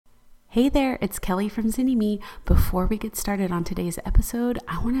Hey there, it's Kelly from Zynnyme. Before we get started on today's episode,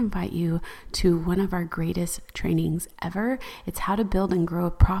 I want to invite you to one of our greatest trainings ever. It's how to build and grow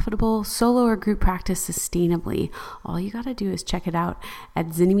a profitable solo or group practice sustainably. All you got to do is check it out at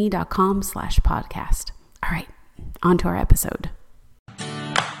zynnyme.com/podcast. All right, on to our episode.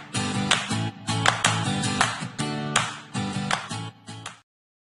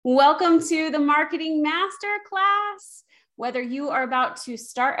 Welcome to the Marketing Masterclass. Whether you are about to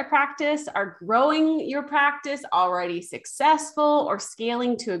start a practice, are growing your practice, already successful, or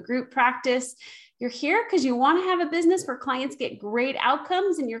scaling to a group practice, you're here because you want to have a business where clients get great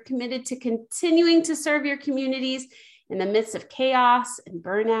outcomes and you're committed to continuing to serve your communities in the midst of chaos and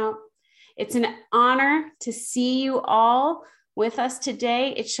burnout. It's an honor to see you all with us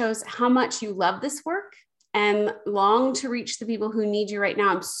today. It shows how much you love this work and long to reach the people who need you right now.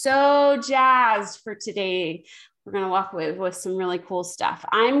 I'm so jazzed for today. We're going to walk away with some really cool stuff.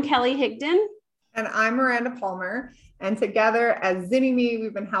 I'm Kelly Higdon. And I'm Miranda Palmer. And together as Zynnyme,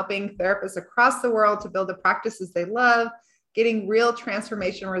 we've been helping therapists across the world to build the practices they love, getting real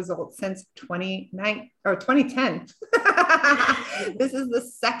transformation results since 2010. This is the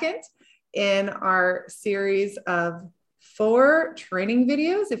second in our series of 4 training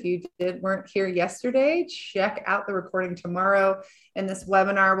videos. If you weren't here yesterday, check out the recording tomorrow. In this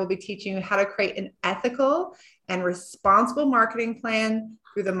webinar, we'll be teaching you how to create an ethical and responsible marketing plan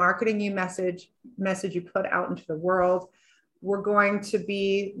through the marketing you message you put out into the world. We're going to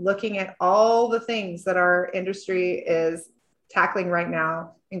be looking at all the things that our industry is tackling right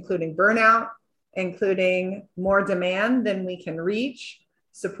now, including burnout, including more demand than we can reach,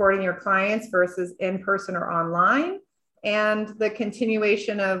 supporting your clients versus in-person or online, and the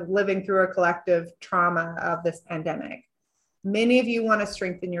continuation of living through a collective trauma of this pandemic. Many of you want to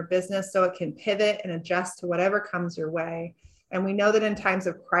strengthen your business so it can pivot and adjust to whatever comes your way. And we know that in times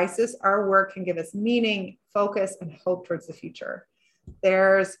of crisis, our work can give us meaning, focus, and hope towards the future.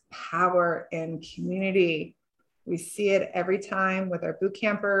 There's power in community. We see it every time with our boot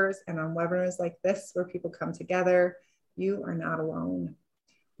campers and on webinars like this, where people come together. You are not alone.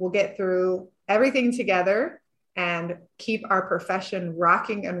 We'll get through everything together and keep our profession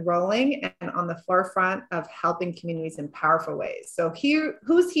rocking and rolling and on the forefront of helping communities in powerful ways. So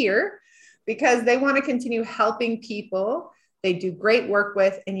who's here because they want to continue helping people they do great work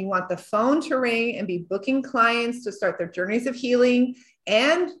with, and you want the phone to ring and be booking clients to start their journeys of healing.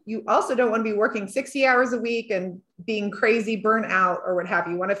 And you also don't want to be working 60 hours a week and being crazy, burnt out, or what have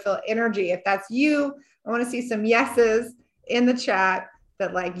you. You want to feel energy. If that's you, I want to see some yeses in the chat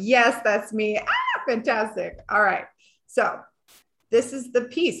that like, yes, that's me. Fantastic. All right. So this is the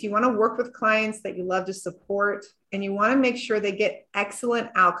piece. You want to work with clients that you love to support, and you want to make sure they get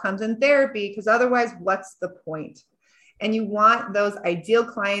excellent outcomes in therapy, because otherwise, what's the point? And you want those ideal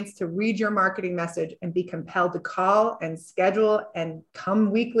clients to read your marketing message and be compelled to call and schedule and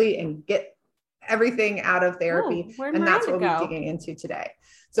come weekly and get everything out of therapy. And that's what we're digging into today.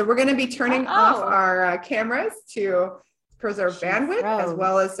 So we're going to be turning off our cameras to preserve bandwidth, as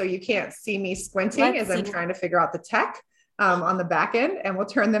well as so you can't see me squinting as I'm trying to figure out the tech on the back end, and we'll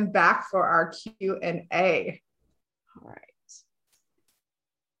turn them back for our Q&A. All right.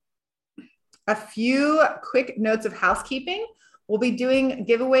 A few quick notes of housekeeping. We'll be doing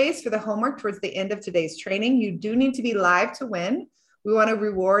giveaways for the homework towards the end of today's training. You do need to be live to win. We want to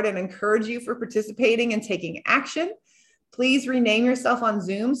reward and encourage you for participating and taking action. Please rename yourself on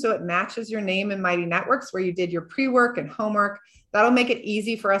Zoom so it matches your name in Mighty Networks where you did your pre-work and homework. That'll make it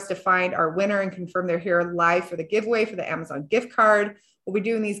easy for us to find our winner and confirm they're here live for the giveaway for the Amazon gift card. We'll be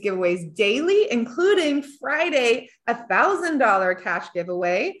doing these giveaways daily, including Friday, $1,000 cash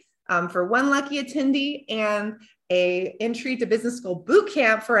giveaway for one lucky attendee, and an entry to business school boot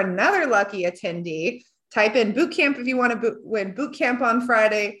camp for another lucky attendee. Type in boot camp if you want to win boot camp on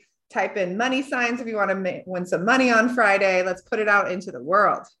Friday. Type in money signs if you want to win some money on Friday. Let's put it out into the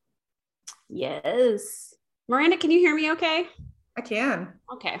world. Yes. Miranda, can you hear me okay? I can.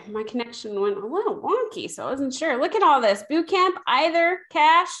 Okay. My connection went a little wonky, so I wasn't sure. Look at all this. Boot camp, either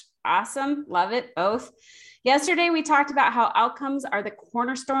cash. Awesome. Love it. Both. Yesterday, we talked about how outcomes are the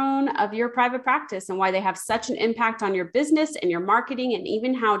cornerstone of your private practice and why they have such an impact on your business and your marketing, and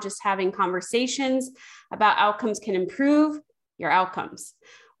even how just having conversations about outcomes can improve your outcomes.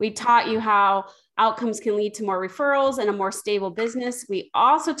 We taught you how outcomes can lead to more referrals and a more stable business. We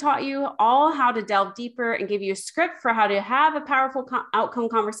also taught you all how to delve deeper and give you a script for how to have a powerful outcome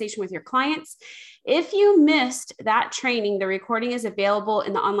conversation with your clients. If you missed that training, the recording is available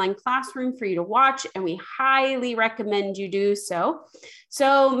in the online classroom for you to watch, and we highly recommend you do so.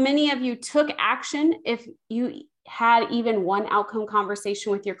 So many of you took action. If you had even one outcome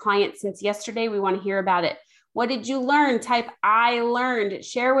conversation with your client since yesterday, we want to hear about it. What did you learn? Type I learned.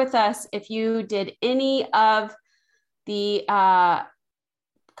 Share with us if you did any of the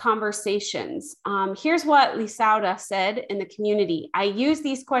conversations. Here's what Lisauda said in the community. I used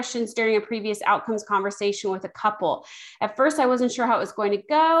these questions during a previous outcomes conversation with a couple. At first, I wasn't sure how it was going to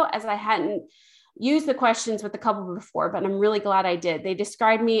go as I hadn't used the questions with a couple before, but I'm really glad I did. They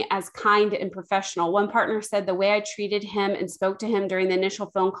described me as kind and professional. One partner said the way I treated him and spoke to him during the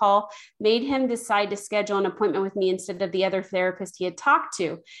initial phone call made him decide to schedule an appointment with me instead of the other therapist he had talked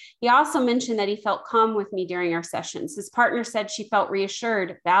to. He also mentioned that he felt calm with me during our sessions. His partner said she felt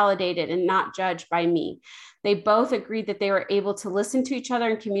reassured, validated, and not judged by me. They both agreed that they were able to listen to each other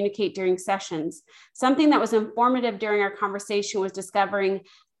and communicate during sessions. Something that was informative during our conversation was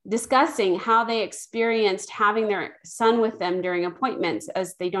discussing how they experienced having their son with them during appointments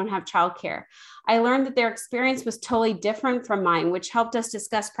as they don't have childcare. I learned that their experience was totally different from mine, which helped us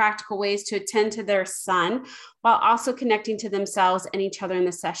discuss practical ways to attend to their son while also connecting to themselves and each other in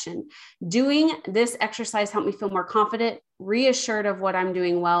the session. Doing this exercise helped me feel more confident, reassured of what I'm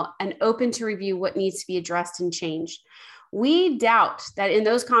doing well, and open to review what needs to be addressed and changed. We doubt that in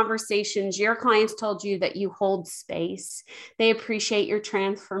those conversations, your clients told you that you hold space, they appreciate your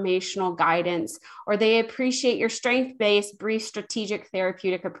transformational guidance, or they appreciate your strength-based, brief, strategic,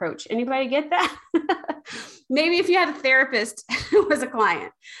 therapeutic approach. Anybody get that? Maybe if you had a therapist who was a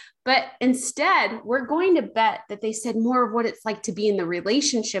client. But instead, we're going to bet that they said more of what it's like to be in the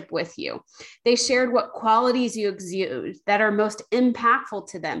relationship with you. They shared what qualities you exude that are most impactful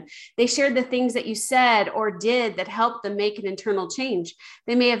to them. They shared the things that you said or did that helped them make an internal change.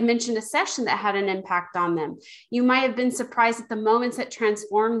 They may have mentioned a session that had an impact on them. You might have been surprised at the moments that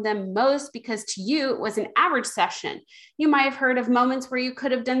transformed them most because to you, it was an average session. You might have heard of moments where you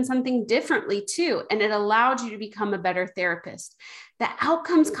could have done something differently too, and it allowed you to become a better therapist. The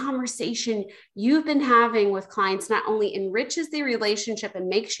outcomes conversation you've been having with clients not only enriches the relationship and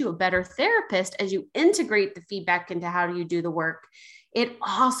makes you a better therapist as you integrate the feedback into how do you do the work, it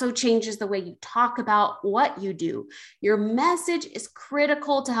also changes the way you talk about what you do. Your message is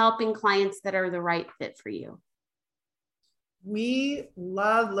critical to helping clients that are the right fit for you. We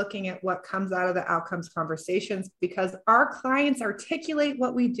love looking at what comes out of the outcomes conversations because our clients articulate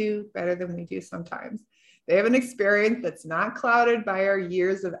what we do better than we do sometimes. They have an experience that's not clouded by our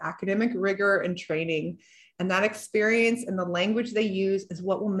years of academic rigor and training. And that experience and the language they use is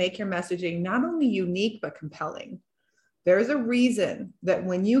what will make your messaging not only unique, but compelling. There's a reason that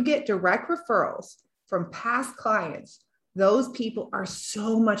when you get direct referrals from past clients, those people are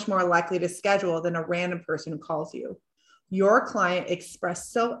so much more likely to schedule than a random person who calls you. Your client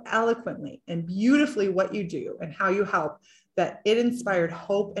expressed so eloquently and beautifully what you do and how you help that it inspired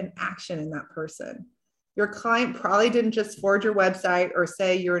hope and action in that person. Your client probably didn't just forge your website or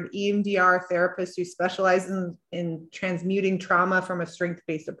say you're an EMDR therapist who specializes in transmuting trauma from a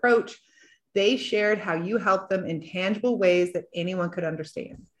strength-based approach. They shared how you helped them in tangible ways that anyone could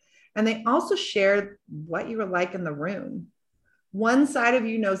understand. And they also shared what you were like in the room. One side of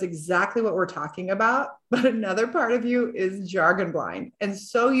you knows exactly what we're talking about, but another part of you is jargon blind and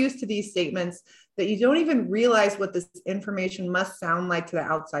so used to these statements that you don't even realize what this information must sound like to the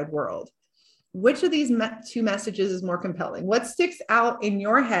outside world. Which of these two messages is more compelling? What sticks out in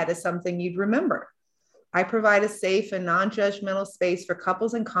your head as something you'd remember? I provide a safe and non-judgmental space for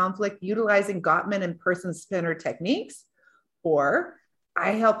couples in conflict utilizing Gottman and person-centered techniques. Or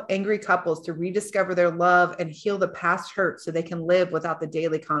I help angry couples to rediscover their love and heal the past hurt so they can live without the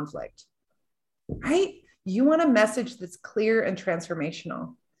daily conflict. Right? You want a message that's clear and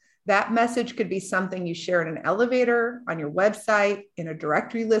transformational. That message could be something you share in an elevator, on your website, in a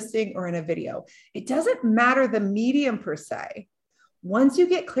directory listing, or in a video. It doesn't matter the medium per se. Once you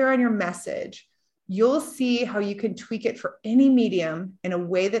get clear on your message, you'll see how you can tweak it for any medium in a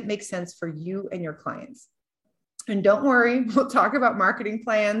way that makes sense for you and your clients. And don't worry, we'll talk about marketing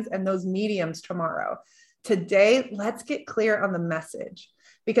plans and those mediums tomorrow. Today, let's get clear on the message,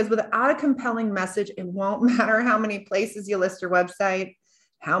 because without a compelling message, it won't matter how many places you list your website,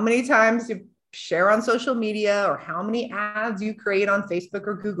 how many times you share on social media, or how many ads you create on Facebook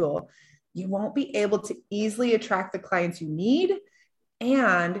or Google. You won't be able to easily attract the clients you need,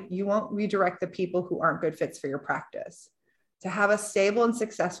 and you won't redirect the people who aren't good fits for your practice. To have a stable and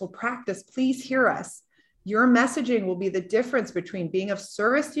successful practice, please hear us. Your messaging will be the difference between being of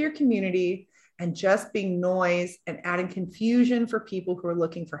service to your community and just being noise and adding confusion for people who are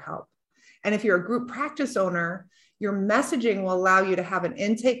looking for help. And if you're a group practice owner, your messaging will allow you to have an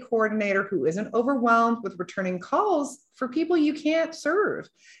intake coordinator who isn't overwhelmed with returning calls for people you can't serve.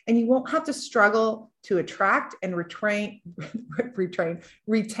 And you won't have to struggle to attract and retain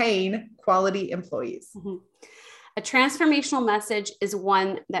quality employees. Mm-hmm. A transformational message is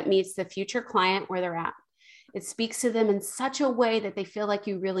one that meets the future client where they're at. It speaks to them in such a way that they feel like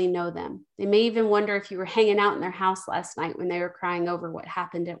you really know them. They may even wonder if you were hanging out in their house last night when they were crying over what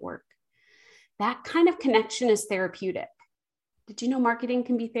happened at work. That kind of connection is therapeutic. Did you know marketing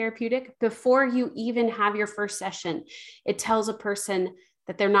can be therapeutic? Before you even have your first session, it tells a person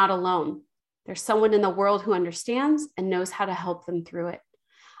that they're not alone. There's someone in the world who understands and knows how to help them through it.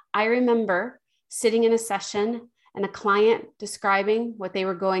 I remember sitting in a session and a client describing what they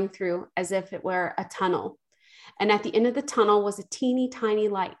were going through as if it were a tunnel. And at the end of the tunnel was a teeny tiny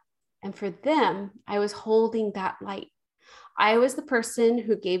light. And for them, I was holding that light. I was the person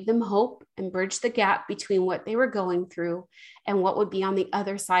who gave them hope and bridged the gap between what they were going through and what would be on the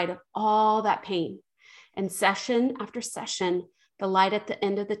other side of all that pain. And session after session, the light at the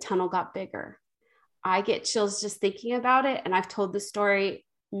end of the tunnel got bigger. I get chills just thinking about it. And I've told this story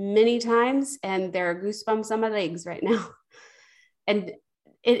many times, and there are goosebumps on my legs right now. And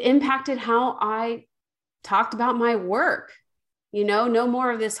it impacted how I talked about my work. You know, no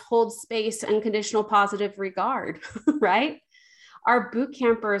more of this hold space, unconditional positive regard, right? Our boot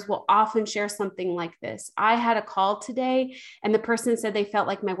campers will often share something like this. I had a call today and the person said they felt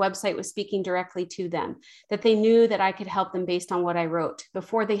like my website was speaking directly to them, that they knew that I could help them based on what I wrote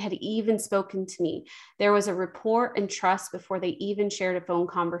before they had even spoken to me. There was a rapport and trust before they even shared a phone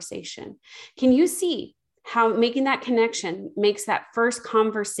conversation. Can you see how making that connection makes that first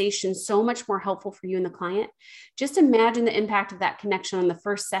conversation so much more helpful for you and the client? Just imagine the impact of that connection on the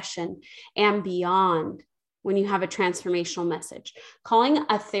first session and beyond when you have a transformational message. Calling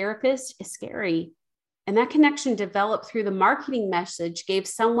a therapist is scary. And that connection developed through the marketing message gave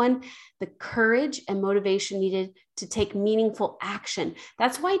someone the courage and motivation needed to take meaningful action.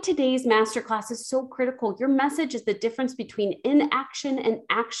 That's why today's masterclass is so critical. Your message is the difference between inaction and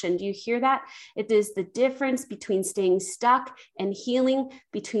action. Do you hear that? It is the difference between staying stuck and healing,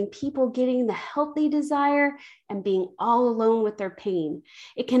 between people getting the help they desire and being all alone with their pain.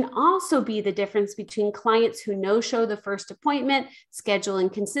 It can also be the difference between clients who no-show the first appointment, schedule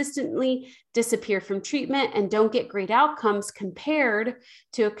inconsistently, disappear from treatment, and don't get great outcomes compared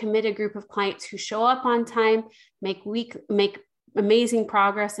to a committed group of clients who show up on time, make amazing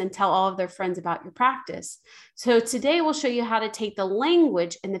progress, and tell all of their friends about your practice. So today we'll show you how to take the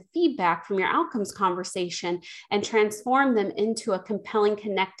language and the feedback from your outcomes conversation and transform them into a compelling,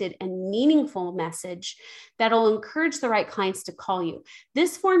 connected, and meaningful message that'll encourage the right clients to call you.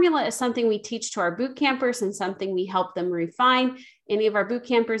 This formula is something we teach to our boot campers and something we help them refine. Any of our boot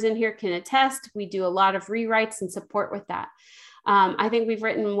campers in here can attest. We do a lot of rewrites and support with that. I think we've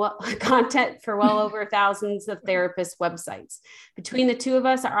written content for well over thousands of therapists' websites. Between the two of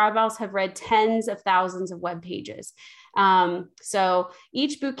us, our eyeballs have read tens of thousands of web pages. So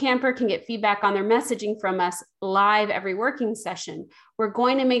each boot camper can get feedback on their messaging from us live every working session. We're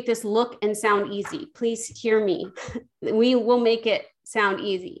going to make this look and sound easy. Please hear me. We will make it sound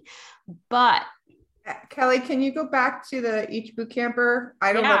easy. But Kelly, can you go back to each boot camper?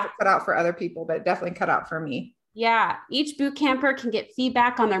 I don't know if it cut out for other people, but it definitely cut out for me. Yeah, each boot camper can get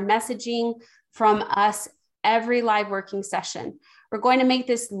feedback on their messaging from us every live working session. We're going to make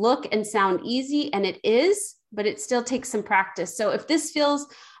this look and sound easy, and it is, but it still takes some practice. So if this feels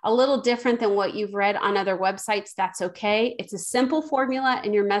a little different than what you've read on other websites, that's okay. It's a simple formula,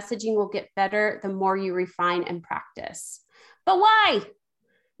 and your messaging will get better the more you refine and practice. But why?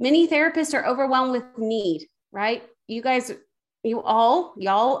 Many therapists are overwhelmed with need, right?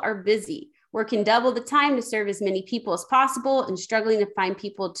 Y'all are busy, working double the time to serve as many people as possible and struggling to find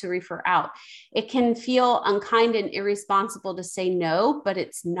people to refer out. It can feel unkind and irresponsible to say no, but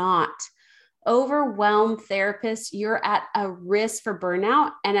it's not. Overwhelmed therapists, you're at a risk for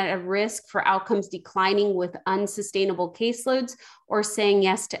burnout and at a risk for outcomes declining with unsustainable caseloads or saying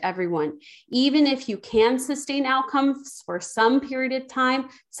yes to everyone. Even if you can sustain outcomes for some period of time,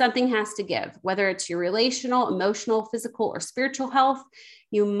 something has to give, whether it's your relational, emotional, physical, or spiritual health.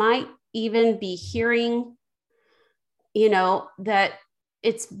 You might even be hearing, that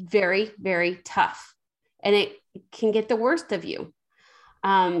it's very, very tough and it can get the worst of you.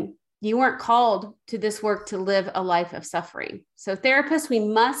 You weren't called to this work to live a life of suffering. So therapists, we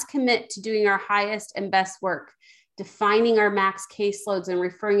must commit to doing our highest and best work, defining our max caseloads and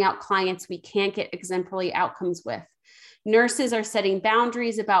referring out clients we can't get exemplary outcomes with. Nurses are setting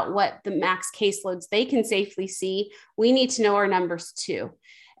boundaries about what the max caseloads they can safely see. We need to know our numbers too.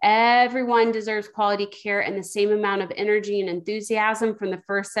 Everyone deserves quality care and the same amount of energy and enthusiasm from the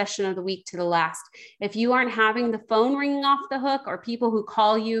first session of the week to the last. If you aren't having the phone ringing off the hook, or people who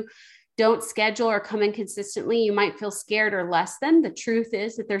call you don't schedule or come in consistently, you might feel scared or less than. The truth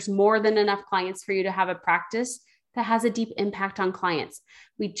is that there's more than enough clients for you to have a practice that has a deep impact on clients.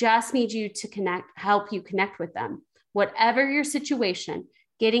 We just need you to help you connect with them. Whatever your situation,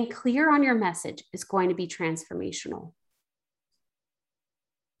 getting clear on your message is going to be transformational.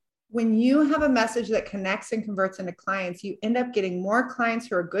 When you have a message that connects and converts into clients, you end up getting more clients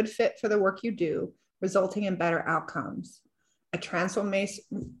who are a good fit for the work you do, resulting in better outcomes. A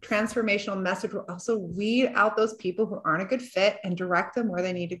transformational message will also weed out those people who aren't a good fit and direct them where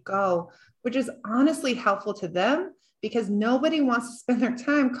they need to go, which is honestly helpful to them because nobody wants to spend their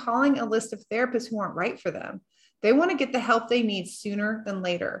time calling a list of therapists who aren't right for them. They want to get the help they need sooner than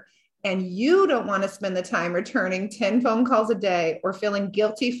later. And you don't want to spend the time returning 10 phone calls a day or feeling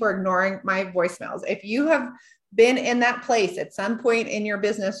guilty for ignoring my voicemails. If you have been in that place at some point in your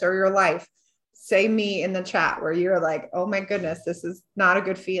business or your life, say me in the chat where you're like, oh my goodness, this is not a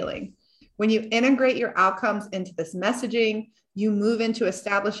good feeling. When you integrate your outcomes into this messaging, you move into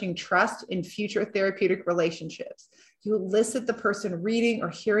establishing trust in future therapeutic relationships. You elicit the person reading or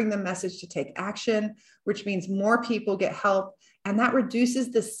hearing the message to take action, which means more people get help. And that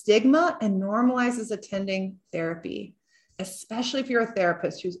reduces the stigma and normalizes attending therapy, especially if you're a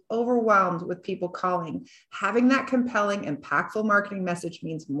therapist who's overwhelmed with people calling. Having that compelling, impactful marketing message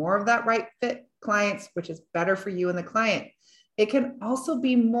means more of that right fit clients, which is better for you and the client. It can also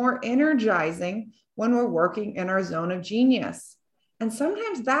be more energizing when we're working in our zone of genius. And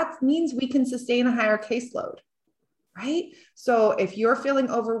sometimes that means we can sustain a higher caseload, right? So if you're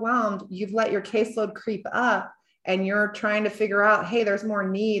feeling overwhelmed, you've let your caseload creep up, and you're trying to figure out, hey, there's more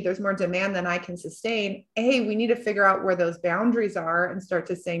need, there's more demand than I can sustain. A, we need to figure out where those boundaries are and start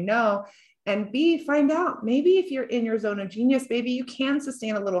to say no. And B, find out, maybe if you're in your zone of genius, maybe you can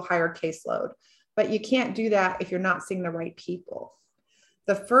sustain a little higher caseload, but you can't do that if you're not seeing the right people.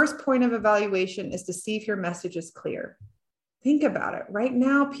 The first point of evaluation is to see if your message is clear. Think about it. Right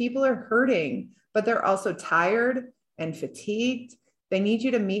now, people are hurting, but they're also tired and fatigued. They need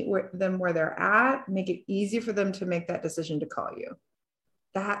you to meet them where they're at, make it easy for them to make that decision to call you.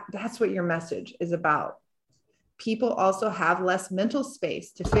 That's what your message is about. People also have less mental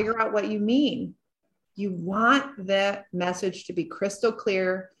space to figure out what you mean. You want that message to be crystal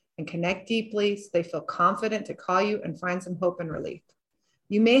clear and connect deeply so they feel confident to call you and find some hope and relief.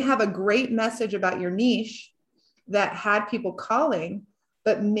 You may have a great message about your niche that had people calling,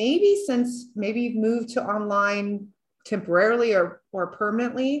 but maybe you've moved to online temporarily or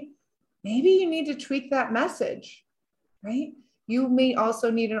permanently, maybe you need to tweak that message, right? You may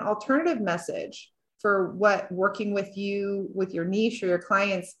also need an alternative message for what working with you, with your niche or your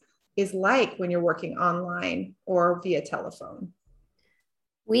clients is like when you're working online or via telephone.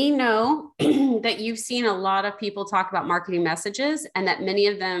 We know that you've seen a lot of people talk about marketing messages and that many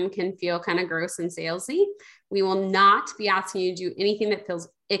of them can feel kind of gross and salesy. We will not be asking you to do anything that feels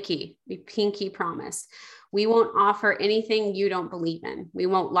icky. We pinky promise. We won't offer anything you don't believe in. We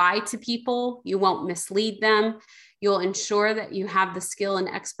won't lie to people. You won't mislead them. You'll ensure that you have the skill and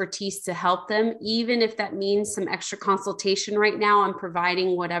expertise to help them, even if that means some extra consultation right now on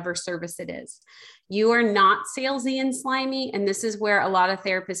providing whatever service it is. You are not salesy and slimy, and this is where a lot of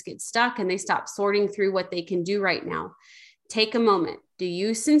therapists get stuck and they stop sorting through what they can do right now. Take a moment. Do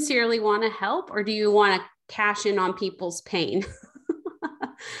you sincerely want to help, or do you want to cash in on people's pain?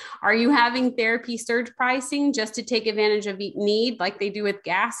 Are you having therapy surge pricing just to take advantage of need like they do with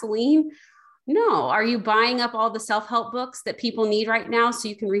gasoline? No. Are you buying up all the self-help books that people need right now so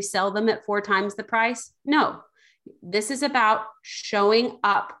you can resell them at 4 times the price? No. This is about showing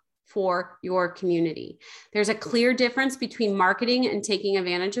up for your community. There's a clear difference between marketing and taking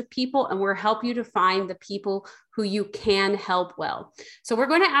advantage of people, and we'll help you to find the people who you can help well. So we're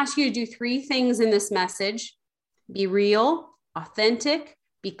going to ask you to do 3 things in this message. Be real, authentic,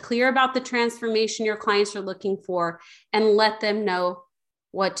 be clear about the transformation your clients are looking for, and let them know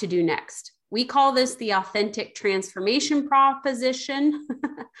what to do next. We call this the authentic transformation proposition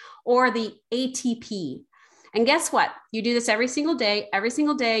or the ATP. And guess what? You do this every single day. Every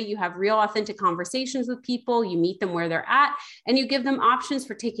single day, you have real, authentic conversations with people. You meet them where they're at, and you give them options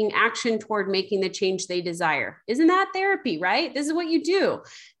for taking action toward making the change they desire. Isn't that therapy, right? This is what you do.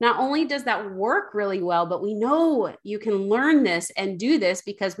 Not only does that work really well, but we know you can learn this and do this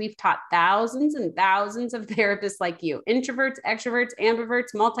because we've taught thousands and thousands of therapists like you: introverts, extroverts,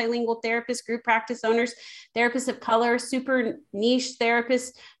 ambiverts, multilingual therapists, group practice owners, therapists of color, super niche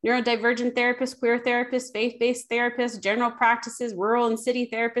therapists, neurodivergent therapists, queer therapists, faith faith-based therapists, general practices, rural and city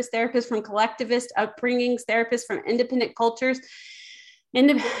therapists, therapists from collectivist upbringings, therapists from independent cultures,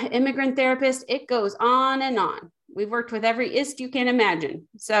 immigrant therapists. It goes on and on. We've worked with every IST you can imagine.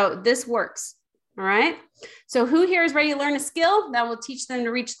 So this works. All right. So who here is ready to learn a skill that will teach them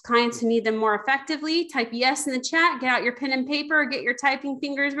to reach clients who need them more effectively? Type yes in the chat. Get out your pen and paper. Get your typing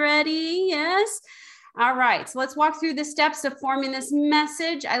fingers ready. Yes. All right. So let's walk through the steps of forming this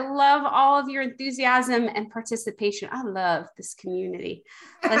message. I love all of your enthusiasm and participation. I love this community.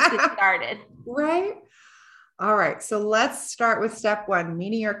 Let's get started. Right. All right. So let's start with step one,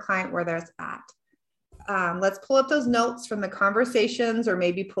 meeting your client where they're at. Let's pull up those notes from the conversations or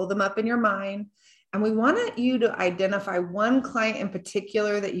maybe pull them up in your mind. And we want you to identify one client in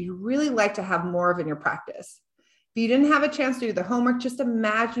particular that you really like to have more of in your practice. If you didn't have a chance to do the homework, just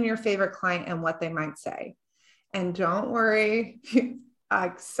imagine your favorite client and what they might say. And don't worry,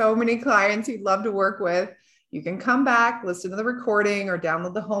 so many clients you'd love to work with. You can come back, listen to the recording, or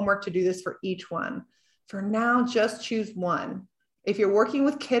download the homework to do this for each one. For now, just choose one. If you're working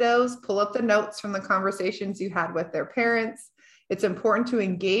with kiddos, pull up the notes from the conversations you had with their parents. It's important to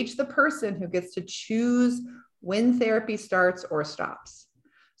engage the person who gets to choose when therapy starts or stops.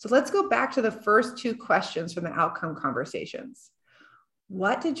 So let's go back to the first two questions from the outcome conversations.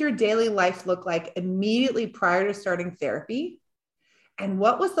 What did your daily life look like immediately prior to starting therapy? And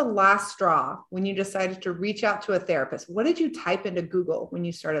what was the last straw when you decided to reach out to a therapist? What did you type into Google when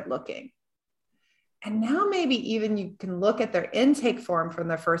you started looking? And now maybe even you can look at their intake form from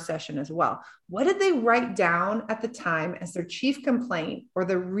their first session as well. What did they write down at the time as their chief complaint or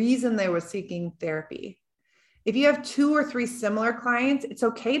the reason they were seeking therapy? If you have 2 or 3 similar clients, it's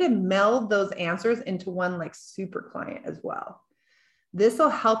okay to meld those answers into one like super client as well. This will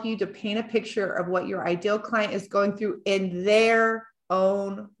help you to paint a picture of what your ideal client is going through in their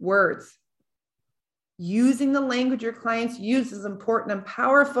own words. Using the language your clients use is important and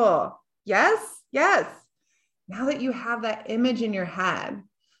powerful. Yes? Yes. Now that you have that image in your head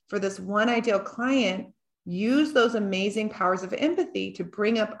for this one ideal client, use those amazing powers of empathy to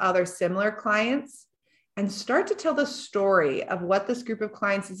bring up other similar clients and start to tell the story of what this group of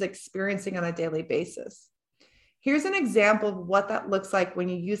clients is experiencing on a daily basis. Here's an example of what that looks like when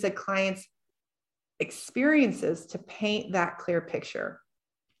you use a client's experiences to paint that clear picture.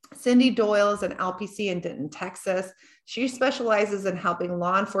 Cindy Doyle is an LPC in Denton, Texas. She specializes in helping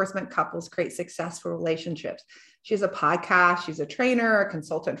law enforcement couples create successful relationships. She has a podcast. She's a trainer, a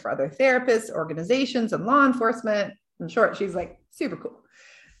consultant for other therapists, organizations, and law enforcement. In short, she's like super cool.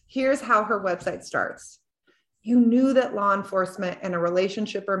 Here's how her website starts. You knew that law enforcement and a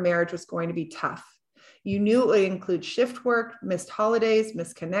relationship or marriage was going to be tough. You knew it would include shift work, missed holidays,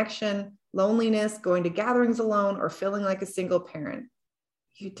 missed connection, loneliness, going to gatherings alone, or feeling like a single parent.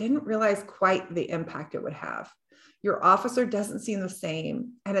 You didn't realize quite the impact it would have. Your officer doesn't seem the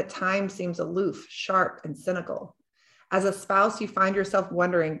same, and at times seems aloof, sharp, and cynical. As a spouse, you find yourself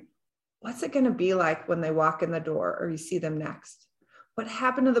wondering, what's it going to be like when they walk in the door or you see them next? What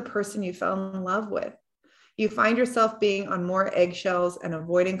happened to the person you fell in love with? You find yourself being on more eggshells and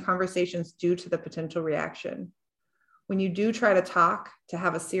avoiding conversations due to the potential reaction. When you do try to talk, to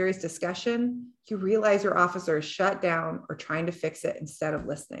have a serious discussion, you realize your officer is shut down or trying to fix it instead of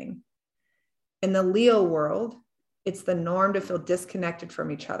listening. In the Leo world, it's the norm to feel disconnected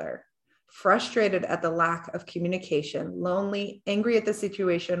from each other, frustrated at the lack of communication, lonely, angry at the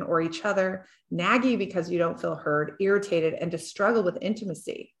situation or each other, naggy because you don't feel heard, irritated, and to struggle with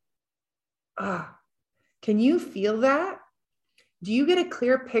intimacy. Can you feel that? Do you get a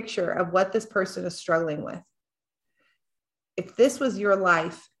clear picture of what this person is struggling with? If this was your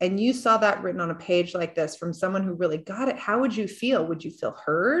life and you saw that written on a page like this from someone who really got it, how would you feel? Would you feel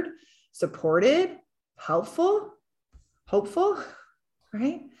heard, supported, helpful, hopeful,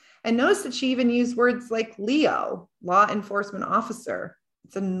 right? And notice that she even used words like Leo, law enforcement officer.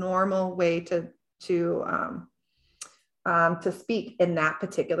 It's a normal way to speak in that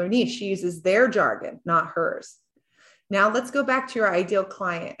particular niche. She uses their jargon, not hers. Now let's go back to your ideal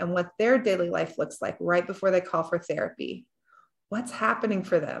client and what their daily life looks like right before they call for therapy. What's happening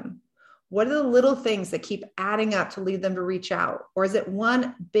for them? What are the little things that keep adding up to lead them to reach out? Or is it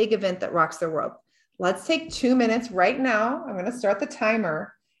one big event that rocks their world? Let's take 2 minutes right now. I'm going to start the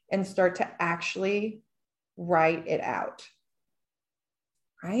timer and start to actually write it out.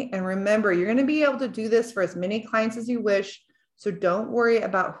 Right? And remember, you're going to be able to do this for as many clients as you wish. So don't worry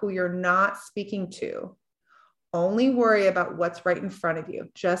about who you're not speaking to. Only worry about what's right in front of you,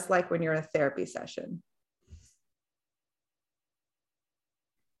 just like when you're in a therapy session.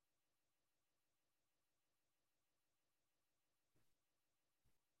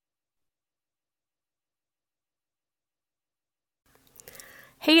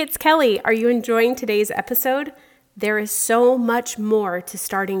 Hey, it's Kelly. Are you enjoying today's episode? There is so much more to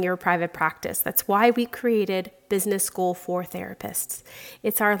starting your private practice. That's why we created Business School for Therapists.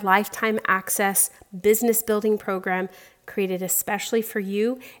 It's our lifetime access business building program created especially for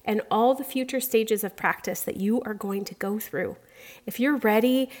you and all the future stages of practice that you are going to go through. If you're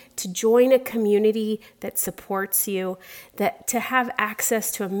ready to join a community that supports you, that to have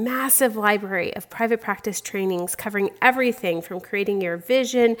access to a massive library of private practice trainings covering everything from creating your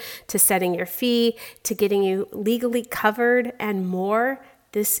vision to setting your fee to getting you legally covered and more,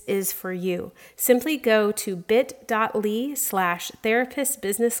 this is for you. Simply go to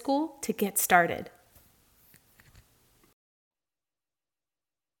bit.ly/therapistbusinessschool to get started.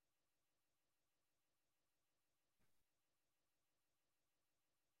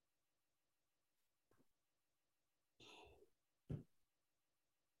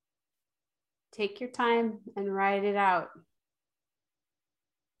 Take your time and write it out.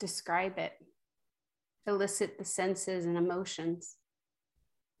 Describe it. Elicit the senses and emotions.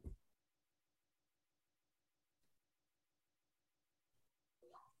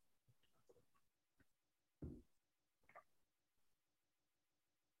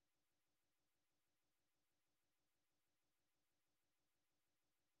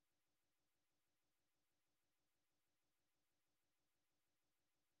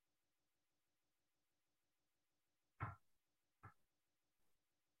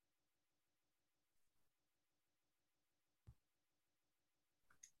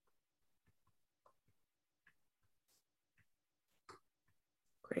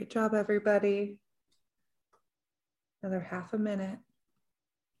 Great job, everybody. Another half a minute.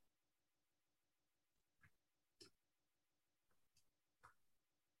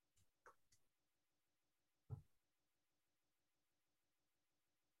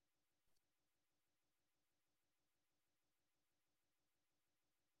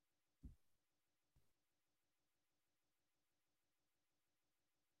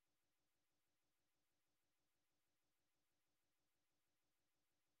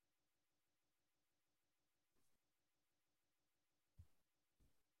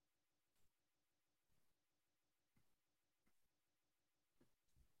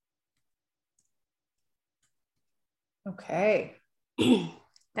 Okay.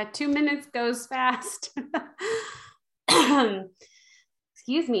 That 2 minutes goes fast.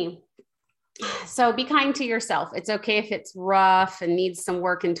 Excuse me. So be kind to yourself. It's okay if it's rough and needs some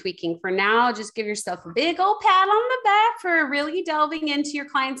work and tweaking. For now, just give yourself a big old pat on the back for really delving into your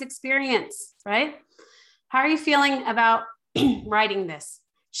client's experience, right? How are you feeling about writing this?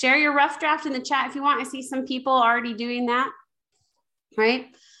 Share your rough draft in the chat if you want. I see some people already doing that,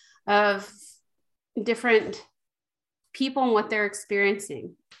 right? Of different people and what they're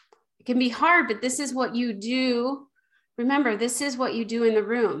experiencing. It can be hard, but this is what you do. Remember, this is what you do in the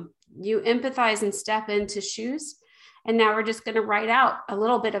room. You empathize and step into shoes. And now we're just going to write out a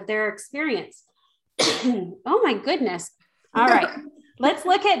little bit of their experience. Oh my goodness. All right. Let's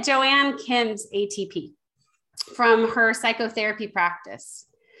look at Joanne Kim's ATP from her psychotherapy practice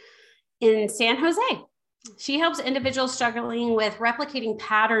in San Jose. She helps individuals struggling with replicating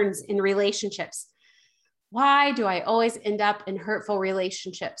patterns in relationships. Why do I always end up in hurtful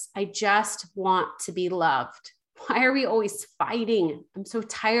relationships? I just want to be loved. Why are we always fighting? I'm so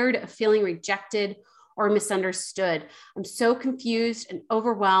tired of feeling rejected or misunderstood. I'm so confused and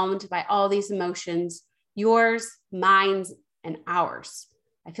overwhelmed by all these emotions, yours, mine, and ours.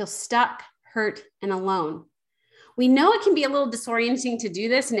 I feel stuck, hurt, and alone. We know it can be a little disorienting to do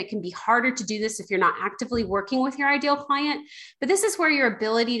this, and it can be harder to do this if you're not actively working with your ideal client. But this is where your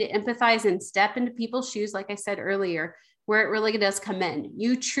ability to empathize and step into people's shoes, like I said earlier, where it really does come in.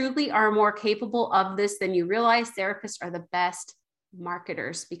 You truly are more capable of this than you realize. Therapists are the best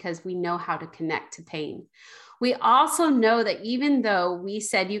marketers because we know how to connect to pain. We also know that even though we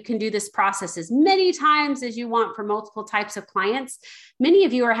said you can do this process as many times as you want for multiple types of clients, many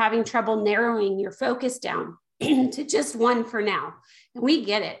of you are having trouble narrowing your focus down to just one for now. And we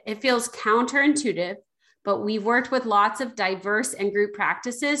get it. It feels counterintuitive, but we've worked with lots of diverse and group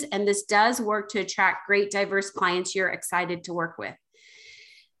practices, and this does work to attract great diverse clients you're excited to work with.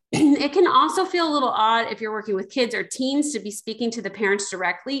 It can also feel a little odd if you're working with kids or teens to be speaking to the parents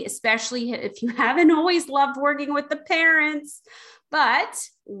directly, especially if you haven't always loved working with the parents. But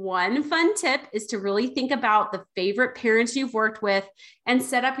one fun tip is to really think about the favorite parents you've worked with and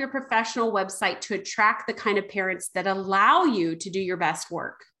set up your professional website to attract the kind of parents that allow you to do your best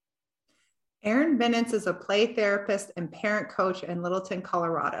work. Erin Benitz is a play therapist and parent coach in Littleton,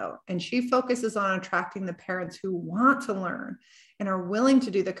 Colorado, and she focuses on attracting the parents who want to learn and are willing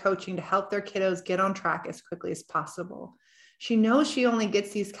to do the coaching to help their kiddos get on track as quickly as possible. She knows she only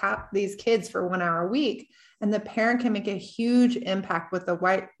gets these kids for 1 hour a week, and the parent can make a huge impact with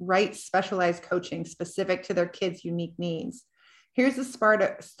the right specialized coaching specific to their kids' unique needs. Here's the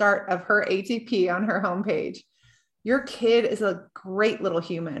start of her ATP on her homepage. Your kid is a great little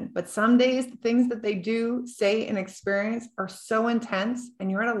human, but some days the things that they do, say, and experience are so intense,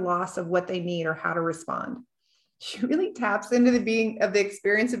 and you're at a loss of what they need or how to respond. She really taps into the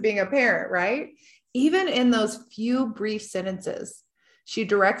experience of being a parent, right? Even in those few brief sentences. She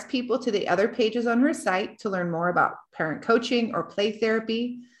directs people to the other pages on her site to learn more about parent coaching or play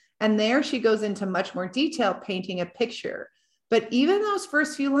therapy. And there she goes into much more detail, painting a picture. But even those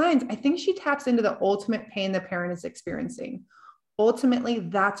first few lines, I think she taps into the ultimate pain the parent is experiencing. Ultimately,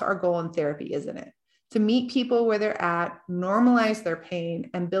 that's our goal in therapy, isn't it? To meet people where they're at, normalize their pain,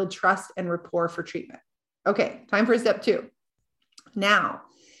 and build trust and rapport for treatment. Okay, time for step 2. Now,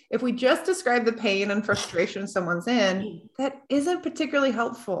 if we just describe the pain and frustration someone's in, that isn't particularly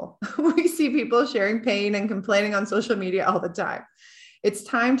helpful. We see people sharing pain and complaining on social media all the time. It's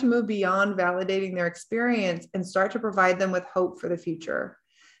time to move beyond validating their experience and start to provide them with hope for the future.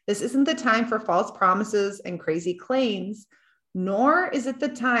 This isn't the time for false promises and crazy claims, nor is it the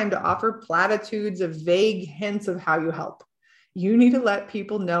time to offer platitudes of vague hints of how you help. You need to let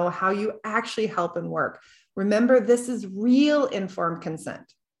people know how you actually help and work. Remember, this is real informed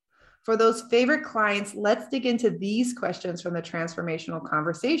consent. For those favorite clients, let's dig into these questions from the transformational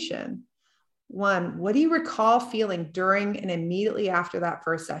conversation. 1, what do you recall feeling during and immediately after that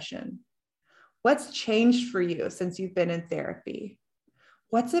first session? What's changed for you since you've been in therapy?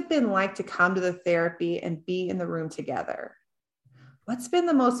 What's it been like to come to the therapy and be in the room together? What's been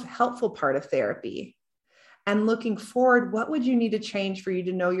the most helpful part of therapy? And looking forward, what would you need to change for you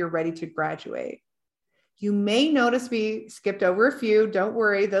to know you're ready to graduate? You may notice we skipped over a few. Don't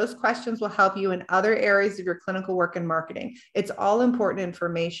worry, those questions will help you in other areas of your clinical work and marketing. It's all important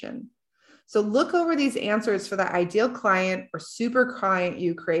information. So look over these answers for the ideal client or super client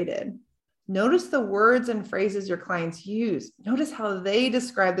you created. Notice the words and phrases your clients use. Notice how they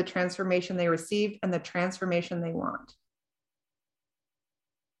describe the transformation they received and the transformation they want.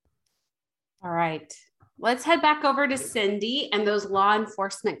 All right, let's head back over to Cindy and those law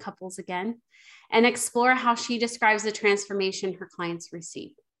enforcement couples again and explore how she describes the transformation her clients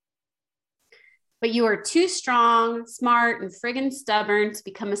receive. But you are too strong, smart, and friggin' stubborn to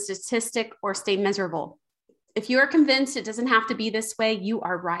become a statistic or stay miserable. If you are convinced it doesn't have to be this way, you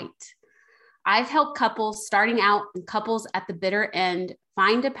are right. I've helped couples starting out and couples at the bitter end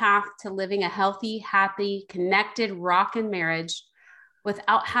find a path to living a healthy, happy, connected, rockin' marriage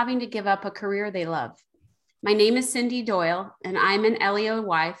without having to give up a career they love. My name is Cindy Doyle, and I'm an LEO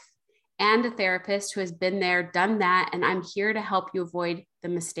wife and a therapist who has been there, done that, and I'm here to help you avoid the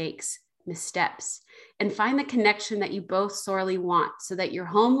mistakes, missteps, and find the connection that you both sorely want so that your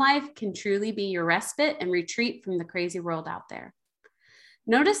home life can truly be your respite and retreat from the crazy world out there.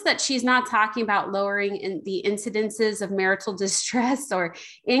 Notice that she's not talking about lowering the incidences of marital distress or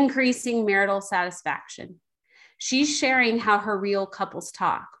increasing marital satisfaction. She's sharing how her real couples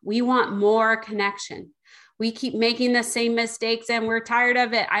talk. We want more connection. We keep making the same mistakes and we're tired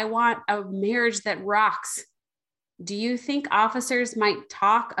of it. I want a marriage that rocks. Do you think officers might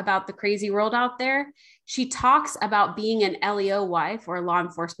talk about the crazy world out there? She talks about being an LEO wife or a law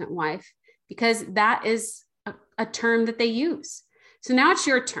enforcement wife because that is a term that they use. So now it's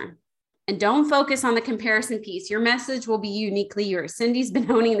your turn. And don't focus on the comparison piece. Your message will be uniquely yours. Cindy's been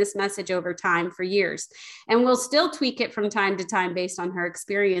honing this message over time for years, and we'll still tweak it from time to time based on her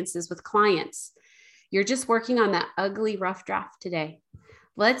experiences with clients. You're just working on that ugly, rough draft today.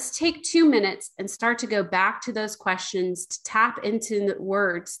 Let's take 2 minutes and start to go back to those questions to tap into the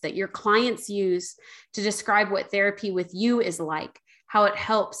words that your clients use to describe what therapy with you is like, how it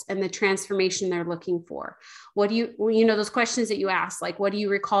helps, and the transformation they're looking for. What do you those questions that you ask, like, what do you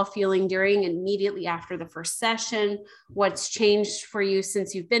recall feeling during and immediately after the first session? What's changed for you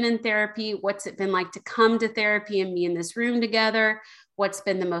since you've been in therapy? What's it been like to come to therapy and be in this room together? What's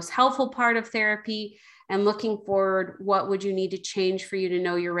been the most helpful part of therapy? And looking forward, what would you need to change for you to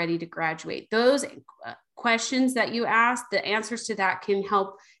know you're ready to graduate? Those questions that you ask, the answers to that can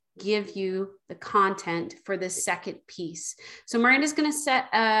help give you the content for the second piece. So Miranda's going to set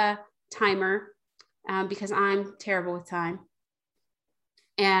a timer because I'm terrible with time.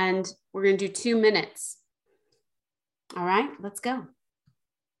 And we're going to do 2 minutes. All right, let's go.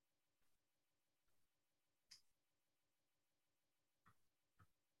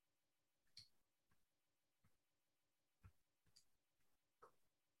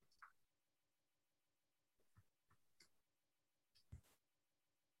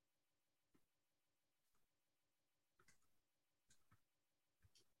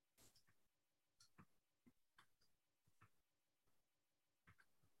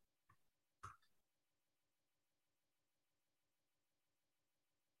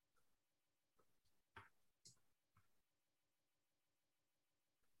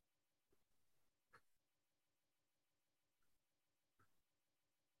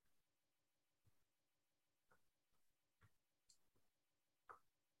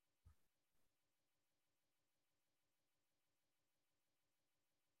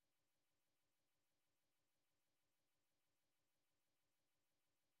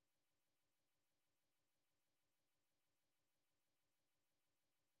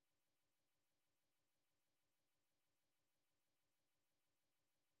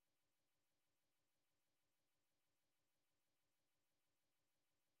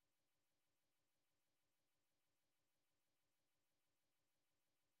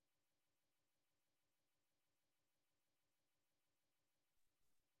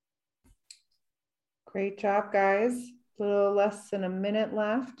 Great job, guys. A little less than a minute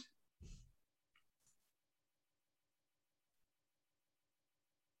left.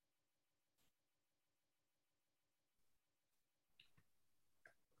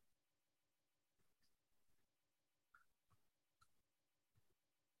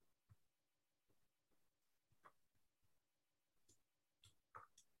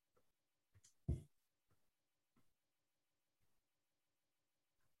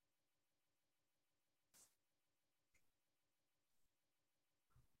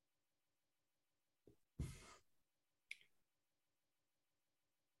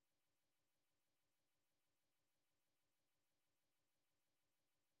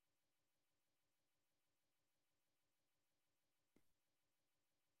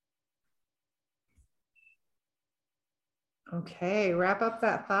 Okay, wrap up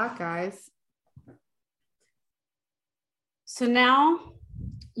that thought, guys. So now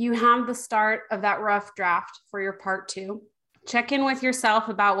you have the start of that rough draft for your part 2. Check in with yourself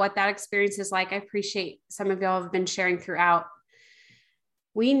about what that experience is like. I appreciate some of y'all have been sharing throughout.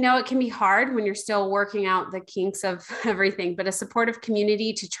 We know it can be hard when you're still working out the kinks of everything, but a supportive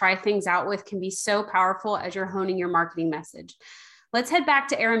community to try things out with can be so powerful as you're honing your marketing message. Let's head back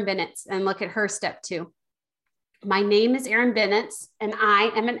to Erin Bennett and look at her step 2. My name is Erin Bennett, and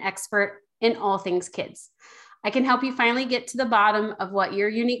I am an expert in all things kids. I can help you finally get to the bottom of what your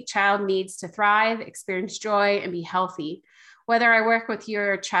unique child needs to thrive, experience joy, and be healthy. Whether I work with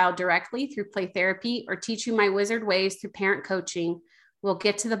your child directly through play therapy or teach you my wizard ways through parent coaching, we'll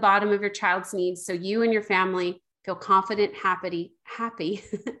get to the bottom of your child's needs so you and your family feel confident, happy,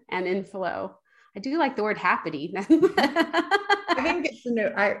 and in flow. I do like the word happy. I think it's a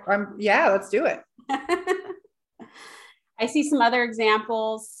new, yeah, let's do it. I see some other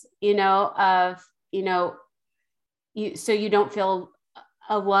examples, of, so you don't feel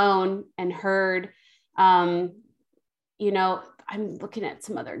alone and heard. I'm looking at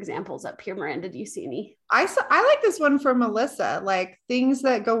some other examples up here. Miranda, do you see any? I like this one from Melissa, like things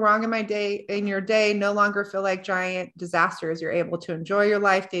that go wrong in your day no longer feel like giant disasters. You're able to enjoy your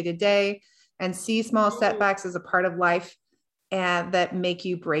life day to day and see small setbacks as a part of life and that make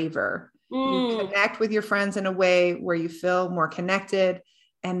you braver. You connect with your friends in a way where you feel more connected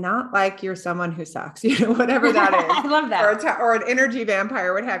and not like you're someone who sucks, whatever that is. I love that. Or an energy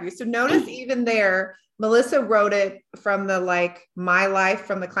vampire, what have you. So notice even there, Melissa wrote it from the my life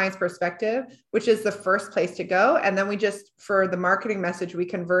from the client's perspective, which is the first place to go. And then we just, for the marketing message, we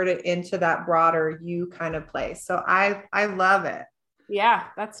convert it into that broader you kind of place. So I love it. Yeah,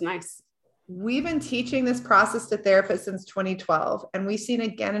 that's nice. We've been teaching this process to therapists since 2012, and we've seen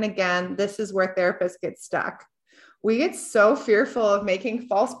again and again, this is where therapists get stuck. We get so fearful of making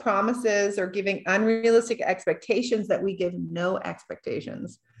false promises or giving unrealistic expectations that we give no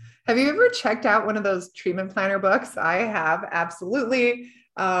expectations. Have you ever checked out one of those treatment planner books? I have, absolutely.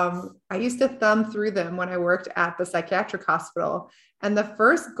 I used to thumb through them when I worked at the psychiatric hospital. And the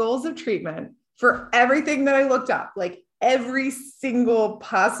first goals of treatment for everything that I looked up, like every single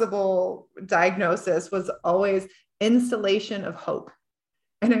possible diagnosis, was always installation of hope.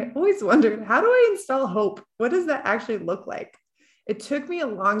 And I always wondered, how do I install hope? What does that actually look like? It took me a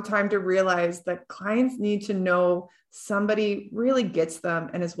long time to realize that clients need to know somebody really gets them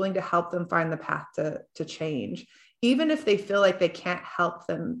and is willing to help them find the path to change, even if they feel like they can't help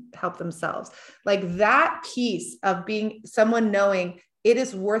themselves. Like that piece of being someone knowing it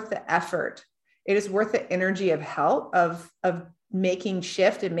is worth the effort. It is worth the energy of help, of making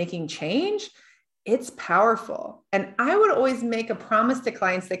shift and making change. It's powerful. And I would always make a promise to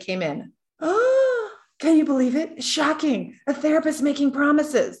clients that came in. Oh, can you believe it? It's shocking. A therapist making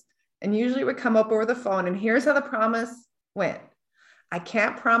promises. And usually it would come up over the phone. And here's how the promise went. I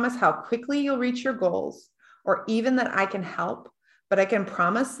can't promise how quickly you'll reach your goals or even that I can help, but I can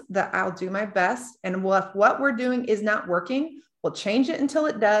promise that I'll do my best. And if what we're doing is not working, we'll change it until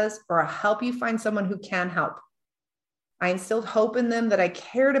it does, or I'll help you find someone who can help. I instilled hope in them that I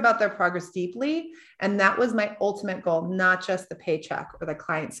cared about their progress deeply. And that was my ultimate goal, not just the paycheck or the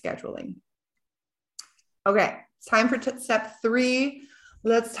client scheduling. Okay, it's time for step 3.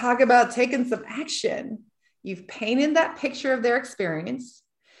 Let's talk about taking some action. You've painted that picture of their experience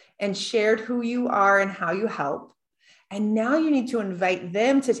and shared who you are and how you help. And now you need to invite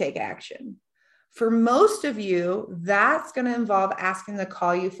them to take action. For most of you, that's going to involve asking them to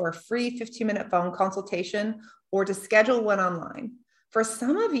call you for a free 15-minute phone consultation or to schedule one online. For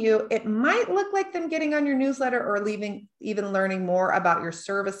some of you, it might look like them getting on your newsletter or even learning more about your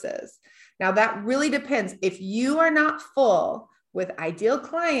services. Now, that really depends. If you are not full With ideal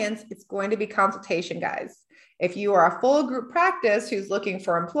clients, it's going to be consultation, guys. If you are a full group practice who's looking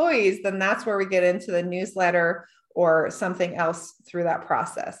for employees, then that's where we get into the newsletter or something else through that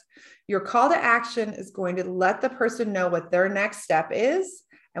process. Your call to action is going to let the person know what their next step is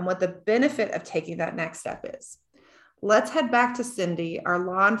and what the benefit of taking that next step is. Let's head back to Cindy, our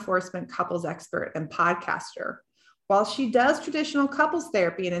law enforcement couples expert and podcaster. While she does traditional couples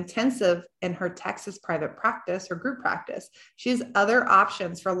therapy and intensive in her Texas private practice or group practice, she has other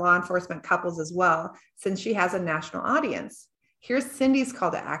options for law enforcement couples as well, since she has a national audience. Here's Cindy's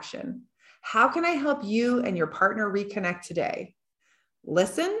call to action. How can I help you and your partner reconnect today?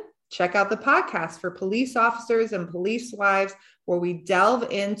 Listen, check out the podcast for police officers and police wives, where we delve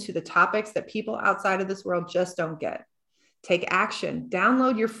into the topics that people outside of this world just don't get. Take action.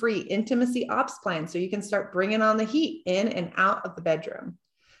 Download your free intimacy ops plan so you can start bringing on the heat in and out of the bedroom.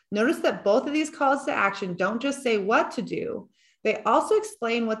 Notice that both of these calls to action don't just say what to do. They also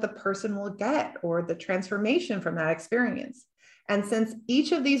explain what the person will get or the transformation from that experience. And since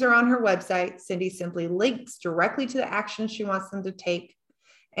each of these are on her website, Cindy simply links directly to the action she wants them to take.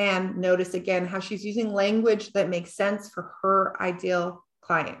 And notice again how she's using language that makes sense for her ideal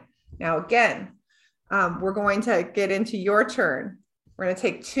client. Now, again, we're going to get into your turn. We're going to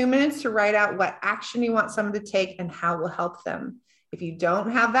take 2 minutes to write out what action you want someone to take and how it will help them. If you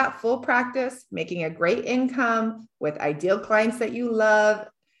don't have that full practice, making a great income with ideal clients that you love,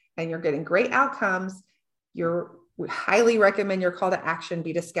 and you're getting great outcomes, we highly recommend your call to action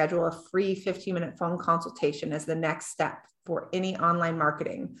be to schedule a free 15-minute phone consultation as the next step for any online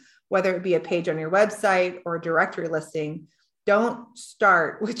marketing, whether it be a page on your website or a directory listing. Don't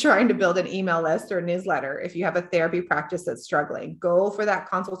start with trying to build an email list or a newsletter if you have a therapy practice that's struggling. Go for that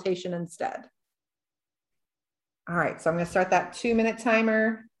consultation instead. All right, so I'm going to start that 2-minute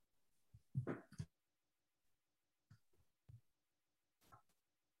timer.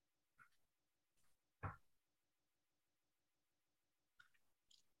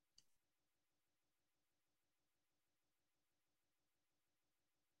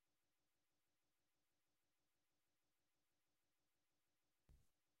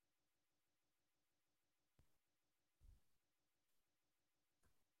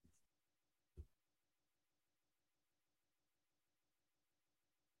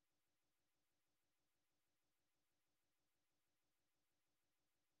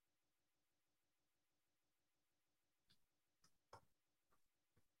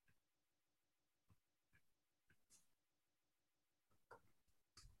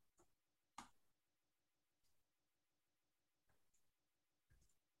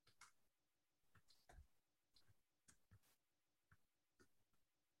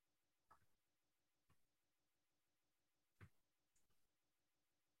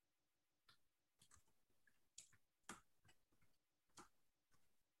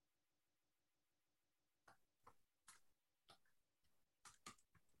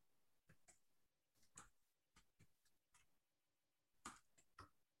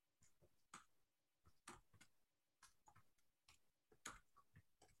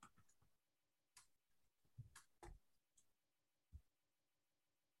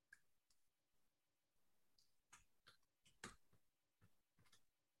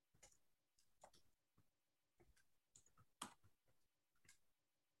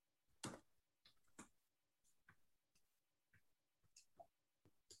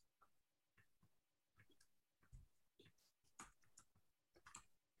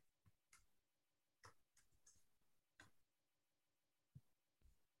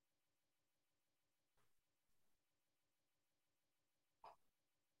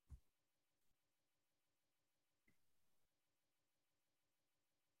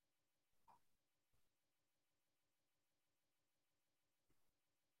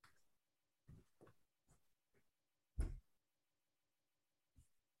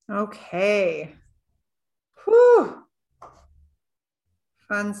 Okay. Whew.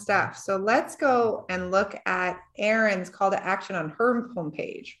 Fun stuff. So let's go and look at Erin's call to action on her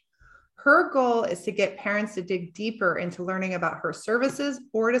homepage. Her goal is to get parents to dig deeper into learning about her services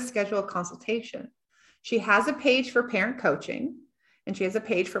or to schedule a consultation. She has a page for parent coaching and she has a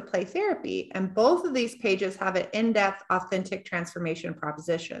page for play therapy. And both of these pages have an in-depth, authentic transformation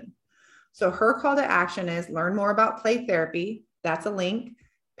proposition. So her call to action is learn more about play therapy. That's a link.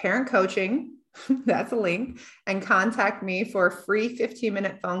 Parent coaching, that's a link, and contact me for a free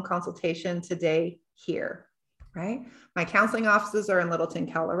 15-minute phone consultation today here, right? My counseling offices are in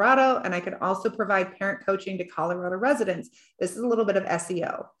Littleton, Colorado, and I can also provide parent coaching to Colorado residents. This is a little bit of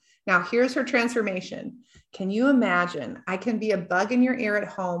SEO. Now, here's her transformation. Can you imagine? I can be a bug in your ear at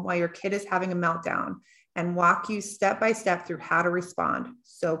home while your kid is having a meltdown, and walk you step by step through how to respond.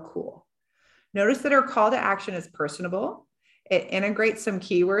 So cool. Notice that our call to action is personable. It integrates some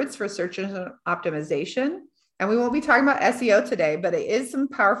keywords for search engine optimization. And we won't be talking about SEO today, but it is some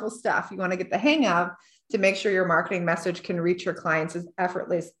powerful stuff you want to get the hang of to make sure your marketing message can reach your clients as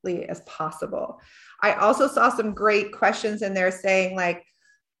effortlessly as possible. I also saw some great questions in there saying like,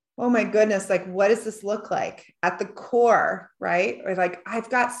 oh my goodness, like, what does this look like at the core, right? Or like, I've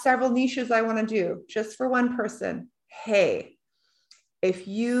got several niches I want to do just for one person. Hey, if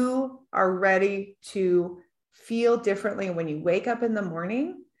you are ready to feel differently when you wake up in the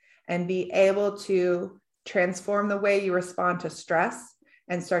morning and be able to transform the way you respond to stress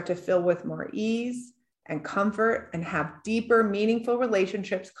and start to feel with more ease and comfort and have deeper, meaningful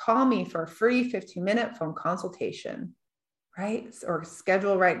relationships, call me for a free 15-minute phone consultation, right? Or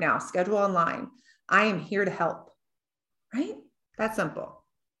schedule right now, schedule online. I am here to help, right? That's simple.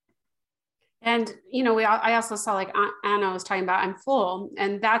 And, I also saw like Anna was talking about, I'm full.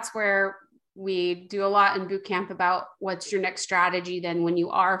 And that's where we do a lot in boot camp about what's your next strategy then when you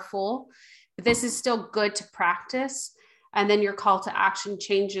are full. But this is still good to practice. And then your call to action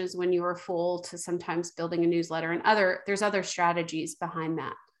changes when you are full to sometimes building a newsletter and there's other strategies behind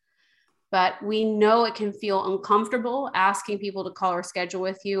that. But we know it can feel uncomfortable asking people to call or schedule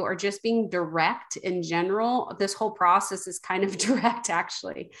with you, or just being direct in general. This whole process is kind of direct,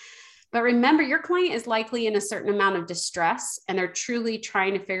 actually. But remember, your client is likely in a certain amount of distress and they're truly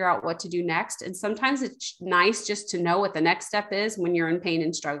trying to figure out what to do next. And sometimes it's nice just to know what the next step is when you're in pain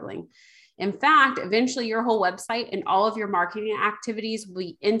and struggling. In fact, eventually your whole website and all of your marketing activities will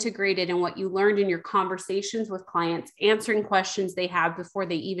be integrated in what you learned in your conversations with clients, answering questions they have before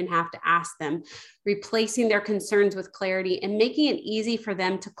they even have to ask them, replacing their concerns with clarity, and making it easy for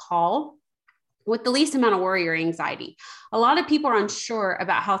them to call with the least amount of worry or anxiety. A lot of people are unsure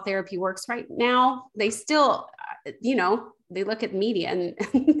about how therapy works right now. They still, they look at media and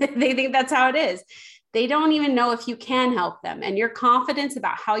they think that's how it is. They don't even know if you can help them. And your confidence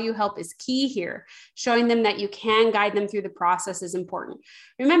about how you help is key here. Showing them that you can guide them through the process is important.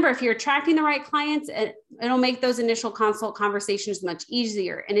 Remember, if you're attracting the right clients, it'll make those initial consult conversations much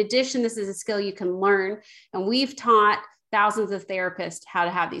easier. In addition, this is a skill you can learn. And we've taught thousands of therapists how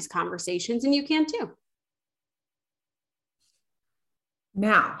to have these conversations, and you can too.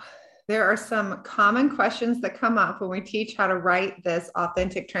 Now, there are some common questions that come up when we teach how to write this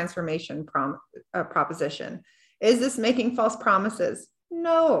authentic transformation proposition. Is this making false promises?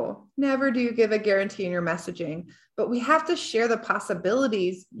 No, never do you give a guarantee in your messaging, but we have to share the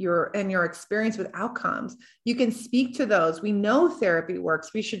possibilities your experience with outcomes. You can speak to those. We know therapy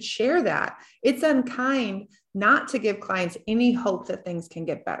works. We should share that. It's unkind not to give clients any hope that things can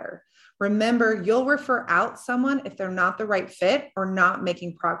get better. Remember, you'll refer out someone if they're not the right fit or not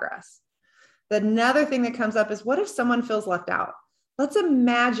making progress. Another thing that comes up is, what if someone feels left out? Let's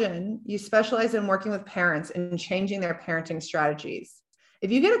imagine you specialize in working with parents and changing their parenting strategies.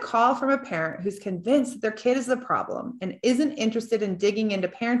 If you get a call from a parent who's convinced that their kid is the problem and isn't interested in digging into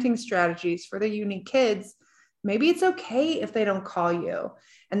parenting strategies for their unique kids, maybe it's okay if they don't call you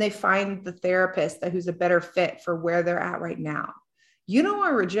and they find the therapist who's a better fit for where they're at right now. You don't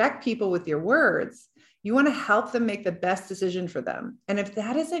want to reject people with your words. You want to help them make the best decision for them. And if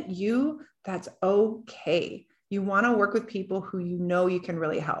that isn't you, that's okay. You want to work with people who you know you can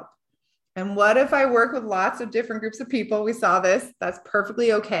really help. And what if I work with lots of different groups of people? We saw this. That's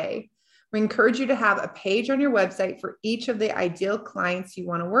perfectly okay. We encourage you to have a page on your website for each of the ideal clients you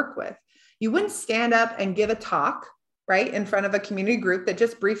want to work with. You wouldn't stand up and give a talk, right, in front of a community group that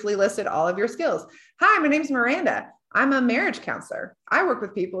just briefly listed all of your skills. Hi, my name's Miranda. I'm a marriage counselor. I work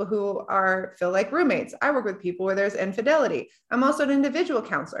with people who feel like roommates. I work with people where there's infidelity. I'm also an individual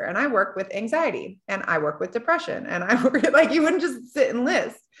counselor, and I work with anxiety, and I work with depression, and I work you wouldn't just sit and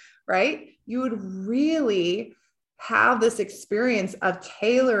list, right? You would really have this experience of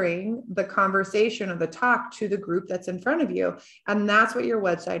tailoring the conversation or the talk to the group that's in front of you. And that's what your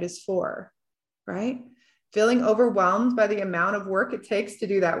website is for, right? Feeling overwhelmed by the amount of work it takes to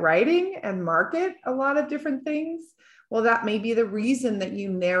do that writing and market a lot of different things. Well, that may be the reason that you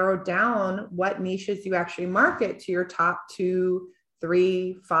narrow down what niches you actually market to your top 2,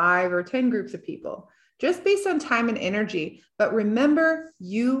 3, 5, or 10 groups of people, just based on time and energy. But remember,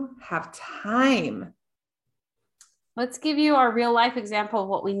 you have time. Let's give you our real life example of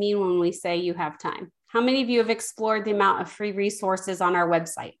what we mean when we say you have time. How many of you have explored the amount of free resources on our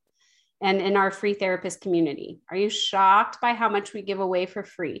website and in our free therapist community? Are you shocked by how much we give away for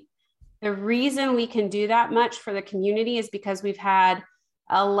free? The reason we can do that much for the community is because we've had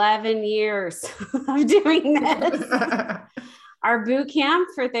 11 years of doing this. Our boot camp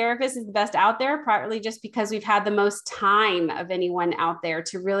for therapists is the best out there, partly just because we've had the most time of anyone out there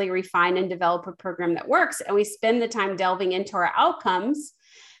to really refine and develop a program that works. And we spend the time delving into our outcomes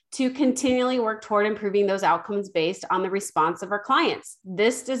to continually work toward improving those outcomes based on the response of our clients.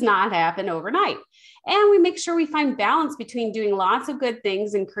 This does not happen overnight. And we make sure we find balance between doing lots of good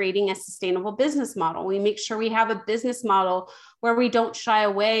things and creating a sustainable business model. We make sure we have a business model where we don't shy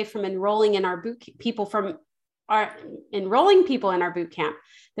away from enrolling in our enrolling people in our boot camp.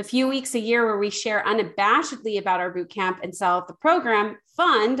 The few weeks a year where we share unabashedly about our boot camp and sell out the program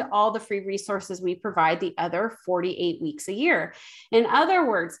fund all the free resources we provide the other 48 weeks a year. In other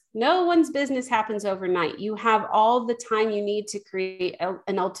words, no one's business happens overnight. You have all the time you need to create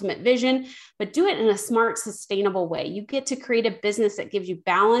an ultimate vision, but do it in a smart, sustainable way. You get to create a business that gives you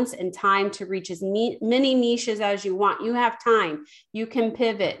balance and time to reach as many niches as you want. You have time. You can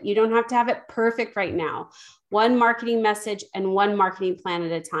pivot. You don't have to have it perfect right now. One marketing message and one marketing plan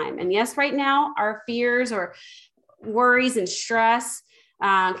at a time. And yes, right now, our fears or worries and stress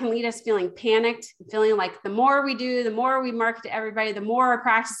can lead us feeling panicked, feeling like the more we do, the more we market to everybody, the more our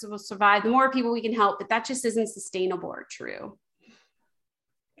practice will survive, the more people we can help, but that just isn't sustainable or true.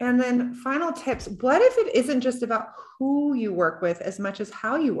 And then final tips. What if it isn't just about who you work with as much as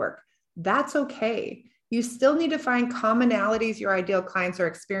how you work? That's okay. You still need to find commonalities your ideal clients are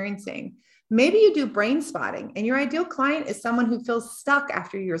experiencing. Maybe you do brain spotting and your ideal client is someone who feels stuck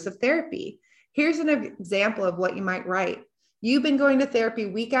after years of therapy. Here's an example of what you might write. You've been going to therapy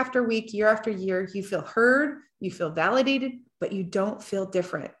week after week, year after year. You feel heard, you feel validated, but you don't feel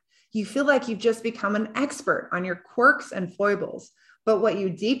different. You feel like you've just become an expert on your quirks and foibles, but what you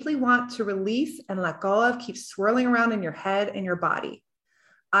deeply want to release and let go of keeps swirling around in your head and your body.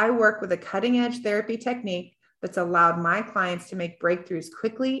 I work with a cutting-edge therapy technique that's allowed my clients to make breakthroughs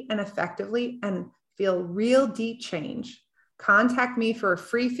quickly and effectively and feel real deep change. Contact me for a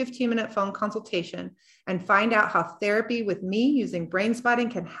free 15-minute phone consultation and find out how therapy with me using brain spotting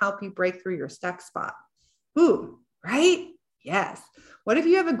can help you break through your stuck spot. Ooh, right? Yes. What if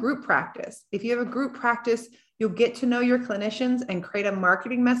you have a group practice? If you have a group practice, you'll get to know your clinicians and create a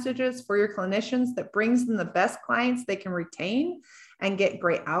marketing messages for your clinicians that brings them the best clients they can retain and get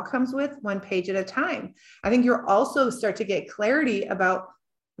great outcomes with, one page at a time. I think you'll also start to get clarity about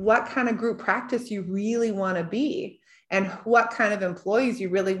what kind of group practice you really want to be and what kind of employees you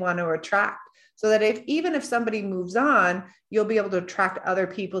really want to attract. So that even if somebody moves on, you'll be able to attract other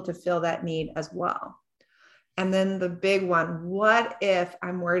people to fill that need as well. And then the big one, what if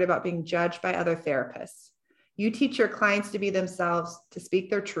I'm worried about being judged by other therapists? You teach your clients to be themselves, to speak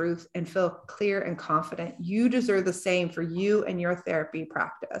their truth and feel clear and confident. You deserve the same for you and your therapy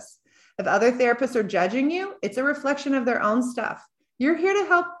practice. If other therapists are judging you, it's a reflection of their own stuff. You're here to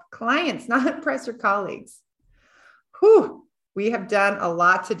help clients, not impress your colleagues. Whew, we have done a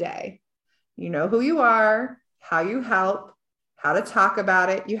lot today. You know who you are, how you help, how to talk about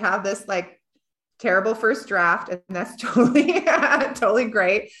it. You have this terrible first draft, and that's totally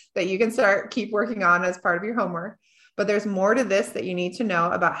great that you can keep working on as part of your homework. But there's more to this that you need to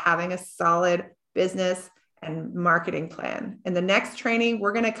know about having a solid business and marketing plan. In the next training,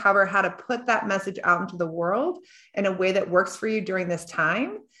 we're going to cover how to put that message out into the world in a way that works for you during this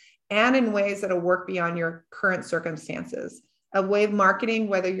time and in ways that'll work beyond your current circumstances. A way of marketing,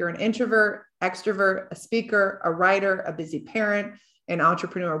 whether you're an introvert, extrovert, a speaker, a writer, a busy parent, an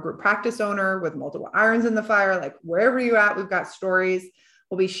entrepreneurial group practice owner with multiple irons in the fire, wherever you're at, we've got stories.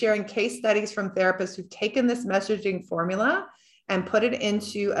 We'll be sharing case studies from therapists who've taken this messaging formula and put it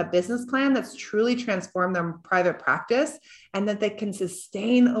into a business plan that's truly transformed their private practice and that they can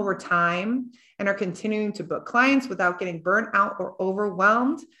sustain over time and are continuing to book clients without getting burnt out or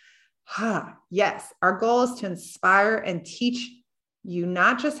overwhelmed. Yes, our goal is to inspire and teach you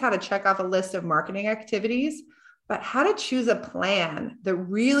not just how to check off a list of marketing activities, but how to choose a plan that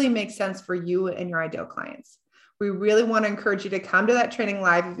really makes sense for you and your ideal clients. We really want to encourage you to come to that training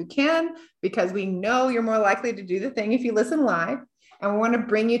live if you can, because we know you're more likely to do the thing if you listen live. And we want to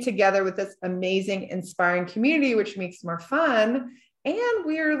bring you together with this amazing, inspiring community, which makes it more fun. And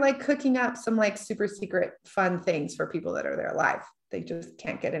we're cooking up some super secret fun things for people that are there live. They just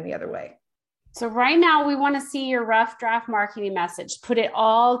can't get any other way. So right now we want to see your rough draft marketing message, put it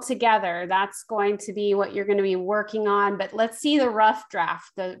all together. That's going to be what you're going to be working on, but let's see the rough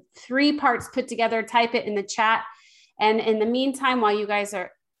draft, the 3 parts put together, type it in the chat. And in the meantime, while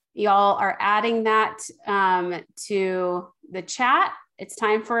y'all are adding that to the chat, it's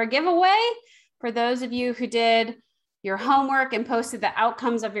time for a giveaway. For those of you who did your homework and posted the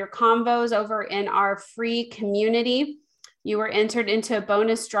outcomes of your convos over in our free community, you were entered into a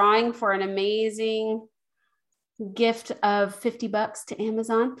bonus drawing for an amazing gift of $50 to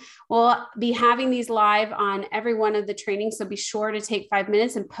Amazon. We'll be having these live on every one of the trainings. So be sure to take 5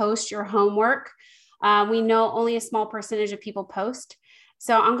 minutes and post your homework. We know only a small percentage of people post.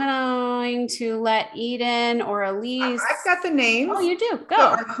 So I'm going to let Eden or Elise. I've got the names. Oh, you do? Go. So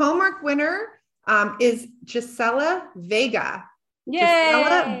our homework winner is Gisela Vega. Yay.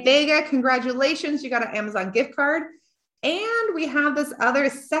 Gisela Vega, congratulations. You got an Amazon gift card. And we have this other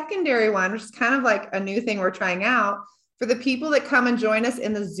secondary one, which is kind of like a new thing we're trying out for the people that come and join us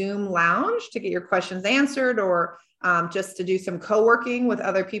in the Zoom lounge to get your questions answered, or just to do some co-working with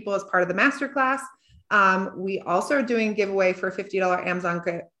other people as part of the masterclass. We also are doing a giveaway for a $50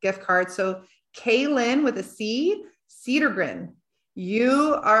 Amazon gift card. So Kaylin with a C, Cedargren,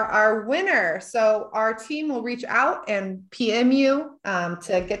 you are our winner. So our team will reach out and PM you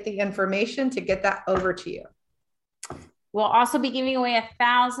to get the information to get that over to you. We'll also be giving away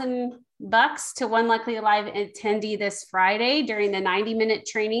 $1,000 to one Luckily Live attendee this Friday during the 90-minute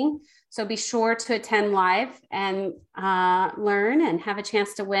training. So be sure to attend live and learn and have a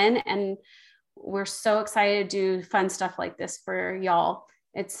chance to win. And we're so excited to do fun stuff like this for y'all.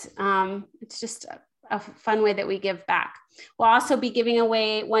 It's just a fun way that we give back. We'll also be giving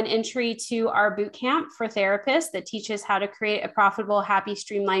away one entry to our boot camp for therapists that teaches how to create a profitable, happy,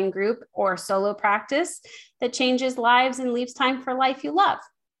 streamlined group or solo practice that changes lives and leaves time for life you love.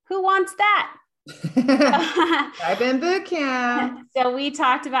 Who wants that? I've been boot camp. So we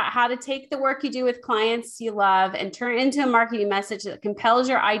talked about how to take the work you do with clients you love and turn it into a marketing message that compels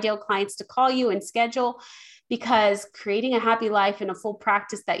your ideal clients to call you and schedule. Because creating a happy life and a full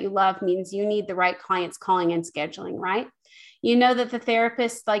practice that you love means you need the right clients calling and scheduling, right? You know that the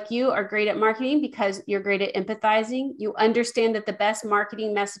therapists like you are great at marketing because you're great at empathizing. You understand that the best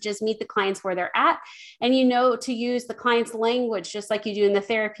marketing messages meet the clients where they're at, and you know to use the client's language just like you do in the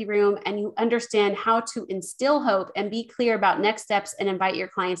therapy room, and you understand how to instill hope and be clear about next steps and invite your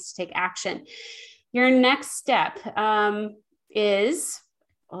clients to take action. Your next step is,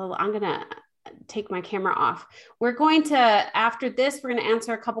 well, I'm going to take my camera off. We're going to, after this, we're going to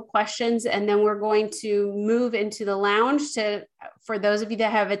answer a couple questions, and then we're going to move into the lounge for those of you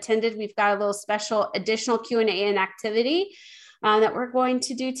that have attended, we've got a little special additional Q&A and activity that we're going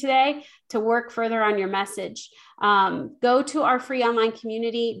to do today to work further on your message. Go to our free online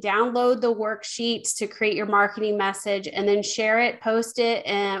community, download the worksheets to create your marketing message, and then share it, post it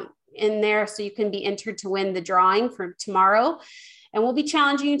in there so you can be entered to win the drawing for tomorrow. And we'll be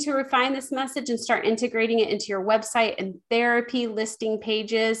challenging you to refine this message and start integrating it into your website and therapy listing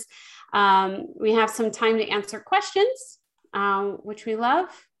pages. We have some time to answer questions, which we love.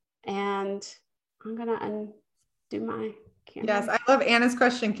 And I'm going to undo my camera. Yes, I love Anna's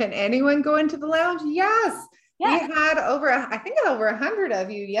question. Can anyone go into the lounge? Yes. Yeah. We had over 100 of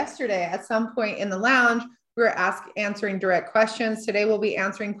you yesterday at some point in the lounge. We were answering direct questions. Today we'll be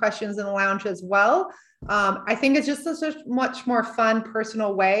answering questions in the lounge as well. I think it's just a much more fun,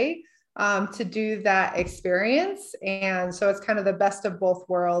 personal way to do that experience. And so it's kind of the best of both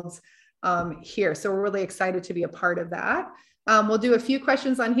worlds here. So we're really excited to be a part of that. We'll do a few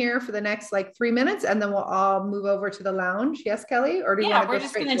questions on here for the next 3 minutes, and then we'll all move over to the lounge. Yes, Kelly? Or do you want to go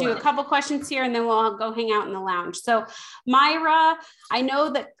straight to we're just going to do a couple questions here, and then we'll go hang out in the lounge. So Myra, I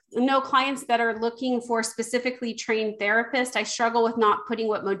know clients that are looking for specifically trained therapists. I struggle with not putting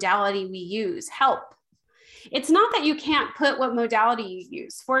what modality we use. Help. It's not that you can't put what modality you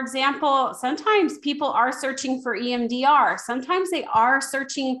use. For example, sometimes people are searching for EMDR. Sometimes they are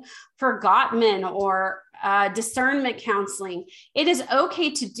searching for Gottman or discernment counseling. It is okay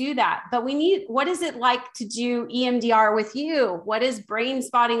to do that, but what is it like to do EMDR with you? What is brain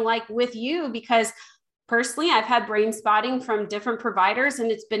spotting like with you? Because personally, I've had brain spotting from different providers,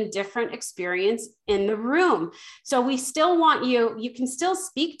 and it's been different experience in the room. So we still want you can still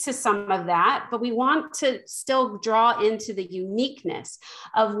speak to some of that, but we want to still draw into the uniqueness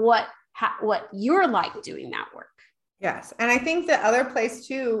of what you're like doing that work. Yes. And I think the other place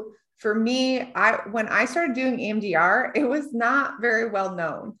too, for me, when I started doing EMDR, it was not very well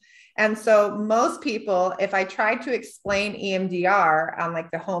known. And so most people, if I tried to explain EMDR on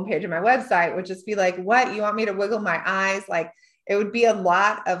the homepage of my website, would just be like, what, you want me to wiggle my eyes? It would be a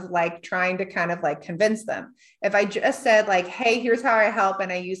lot of trying to kind of convince them. If I just said hey, here's how I help,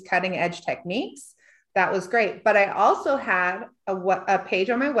 and I use cutting edge techniques, that was great. But I also had a page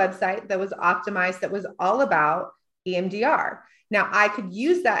on my website that was optimized, that was all about EMDR. Now I could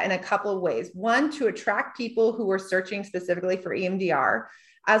use that in a couple of ways. One, to attract people who were searching specifically for EMDR,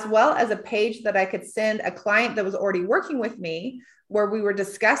 as well as a page that I could send a client that was already working with me, where we were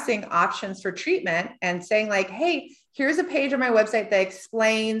discussing options for treatment and saying hey, here's a page on my website that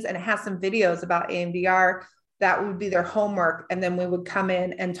explains and has some videos about EMDR. that would be their homework. And then we would come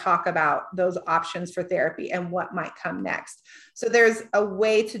in and talk about those options for therapy and what might come next. So there's a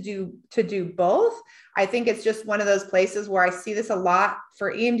way to do both. I think it's just one of those places where I see this a lot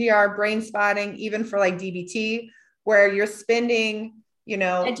for EMDR, brain spotting, even for like DBT, where you're spending,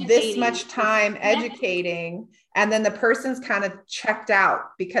 this much time educating, and then the person's kind of checked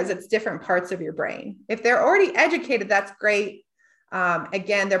out because it's different parts of your brain. If they're already educated, that's great.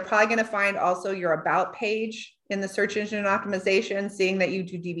 Again, they're probably going to find also your about page in the search engine optimization, seeing that you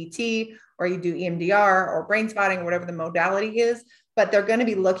do DBT or you do EMDR or brain spotting or whatever the modality is, but they're going to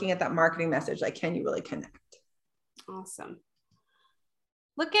be looking at that marketing message. Like, can you really connect? Awesome.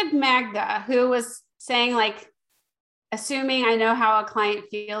 Look at Magda, who was saying, like, assuming I know how a client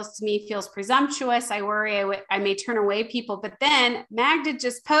feels to me feels presumptuous. I worry I may turn away people, but then Magda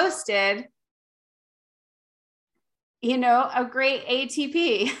just posted a great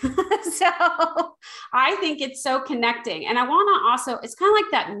ATP. So I think it's so connecting. And I want to also, it's kind of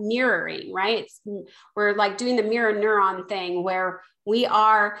like that mirroring, right? We're like doing the mirror neuron thing where we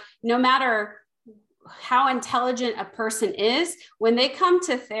are, no matter how intelligent a person is, when they come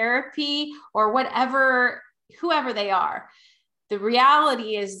to therapy or whoever they are, the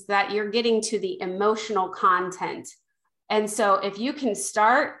reality is that you're getting to the emotional content. And so if you can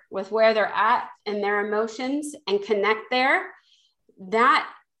start with where they're at and their emotions and connect there, that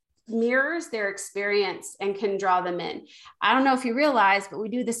mirrors their experience and can draw them in. I don't know if you realize, but we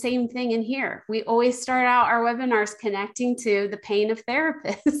do the same thing in here. We always start out our webinars connecting to the pain of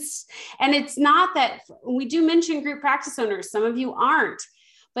therapists. And it's not that we do mention group practice owners. Some of you aren't,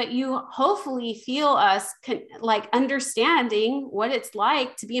 but you hopefully feel us like understanding what it's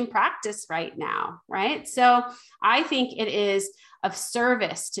like to be in practice right now, right? So I think it is of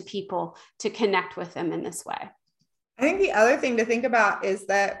service to people to connect with them in this way. I think the other thing to think about is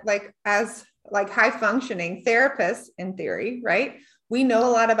that as high functioning therapists in theory, right? We know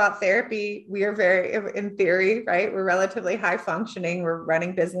a lot about therapy. We are very, in theory, right? We're relatively high functioning. We're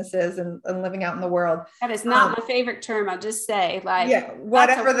running businesses and living out in the world. That is not my favorite term. I'll just say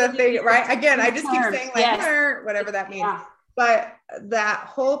whatever the thing, right? Again, I just keep saying whatever that means. Yeah. But that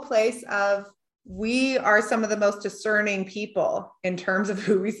whole place of, we are some of the most discerning people in terms of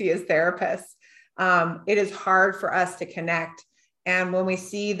who we see as therapists. It is hard for us to connect. And when we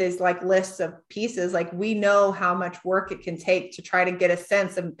see these lists of pieces, we know how much work it can take to try to get a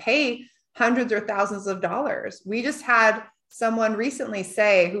sense and pay hundreds or thousands of dollars. We just had someone recently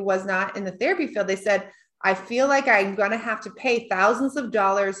say, who was not in the therapy field, they said, I feel like I'm going to have to pay thousands of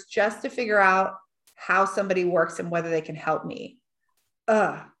dollars just to figure out how somebody works and whether they can help me.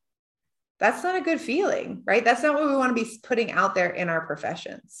 That's not a good feeling, right? That's not what we want to be putting out there in our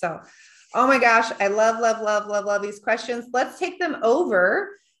profession. So, oh my gosh, I love these questions. Let's take them over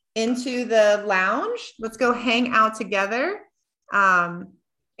into the lounge. Let's go hang out together. And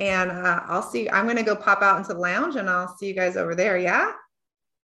I'll see, I'm going to go pop out into the lounge and I'll see you guys over there. Yeah.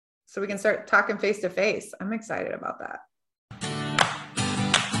 So we can start talking face to face. I'm excited about that.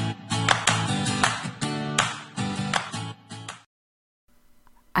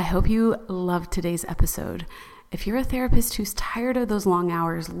 I hope you loved today's episode. If you're a therapist who's tired of those long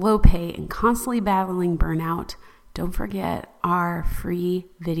hours, low pay, and constantly battling burnout, don't forget our free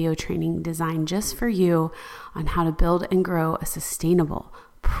video training designed just for you on how to build and grow a sustainable,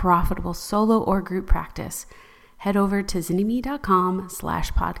 profitable solo or group practice. Head over to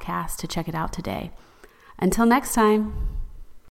zynnyme.com/podcast to check it out today. Until next time.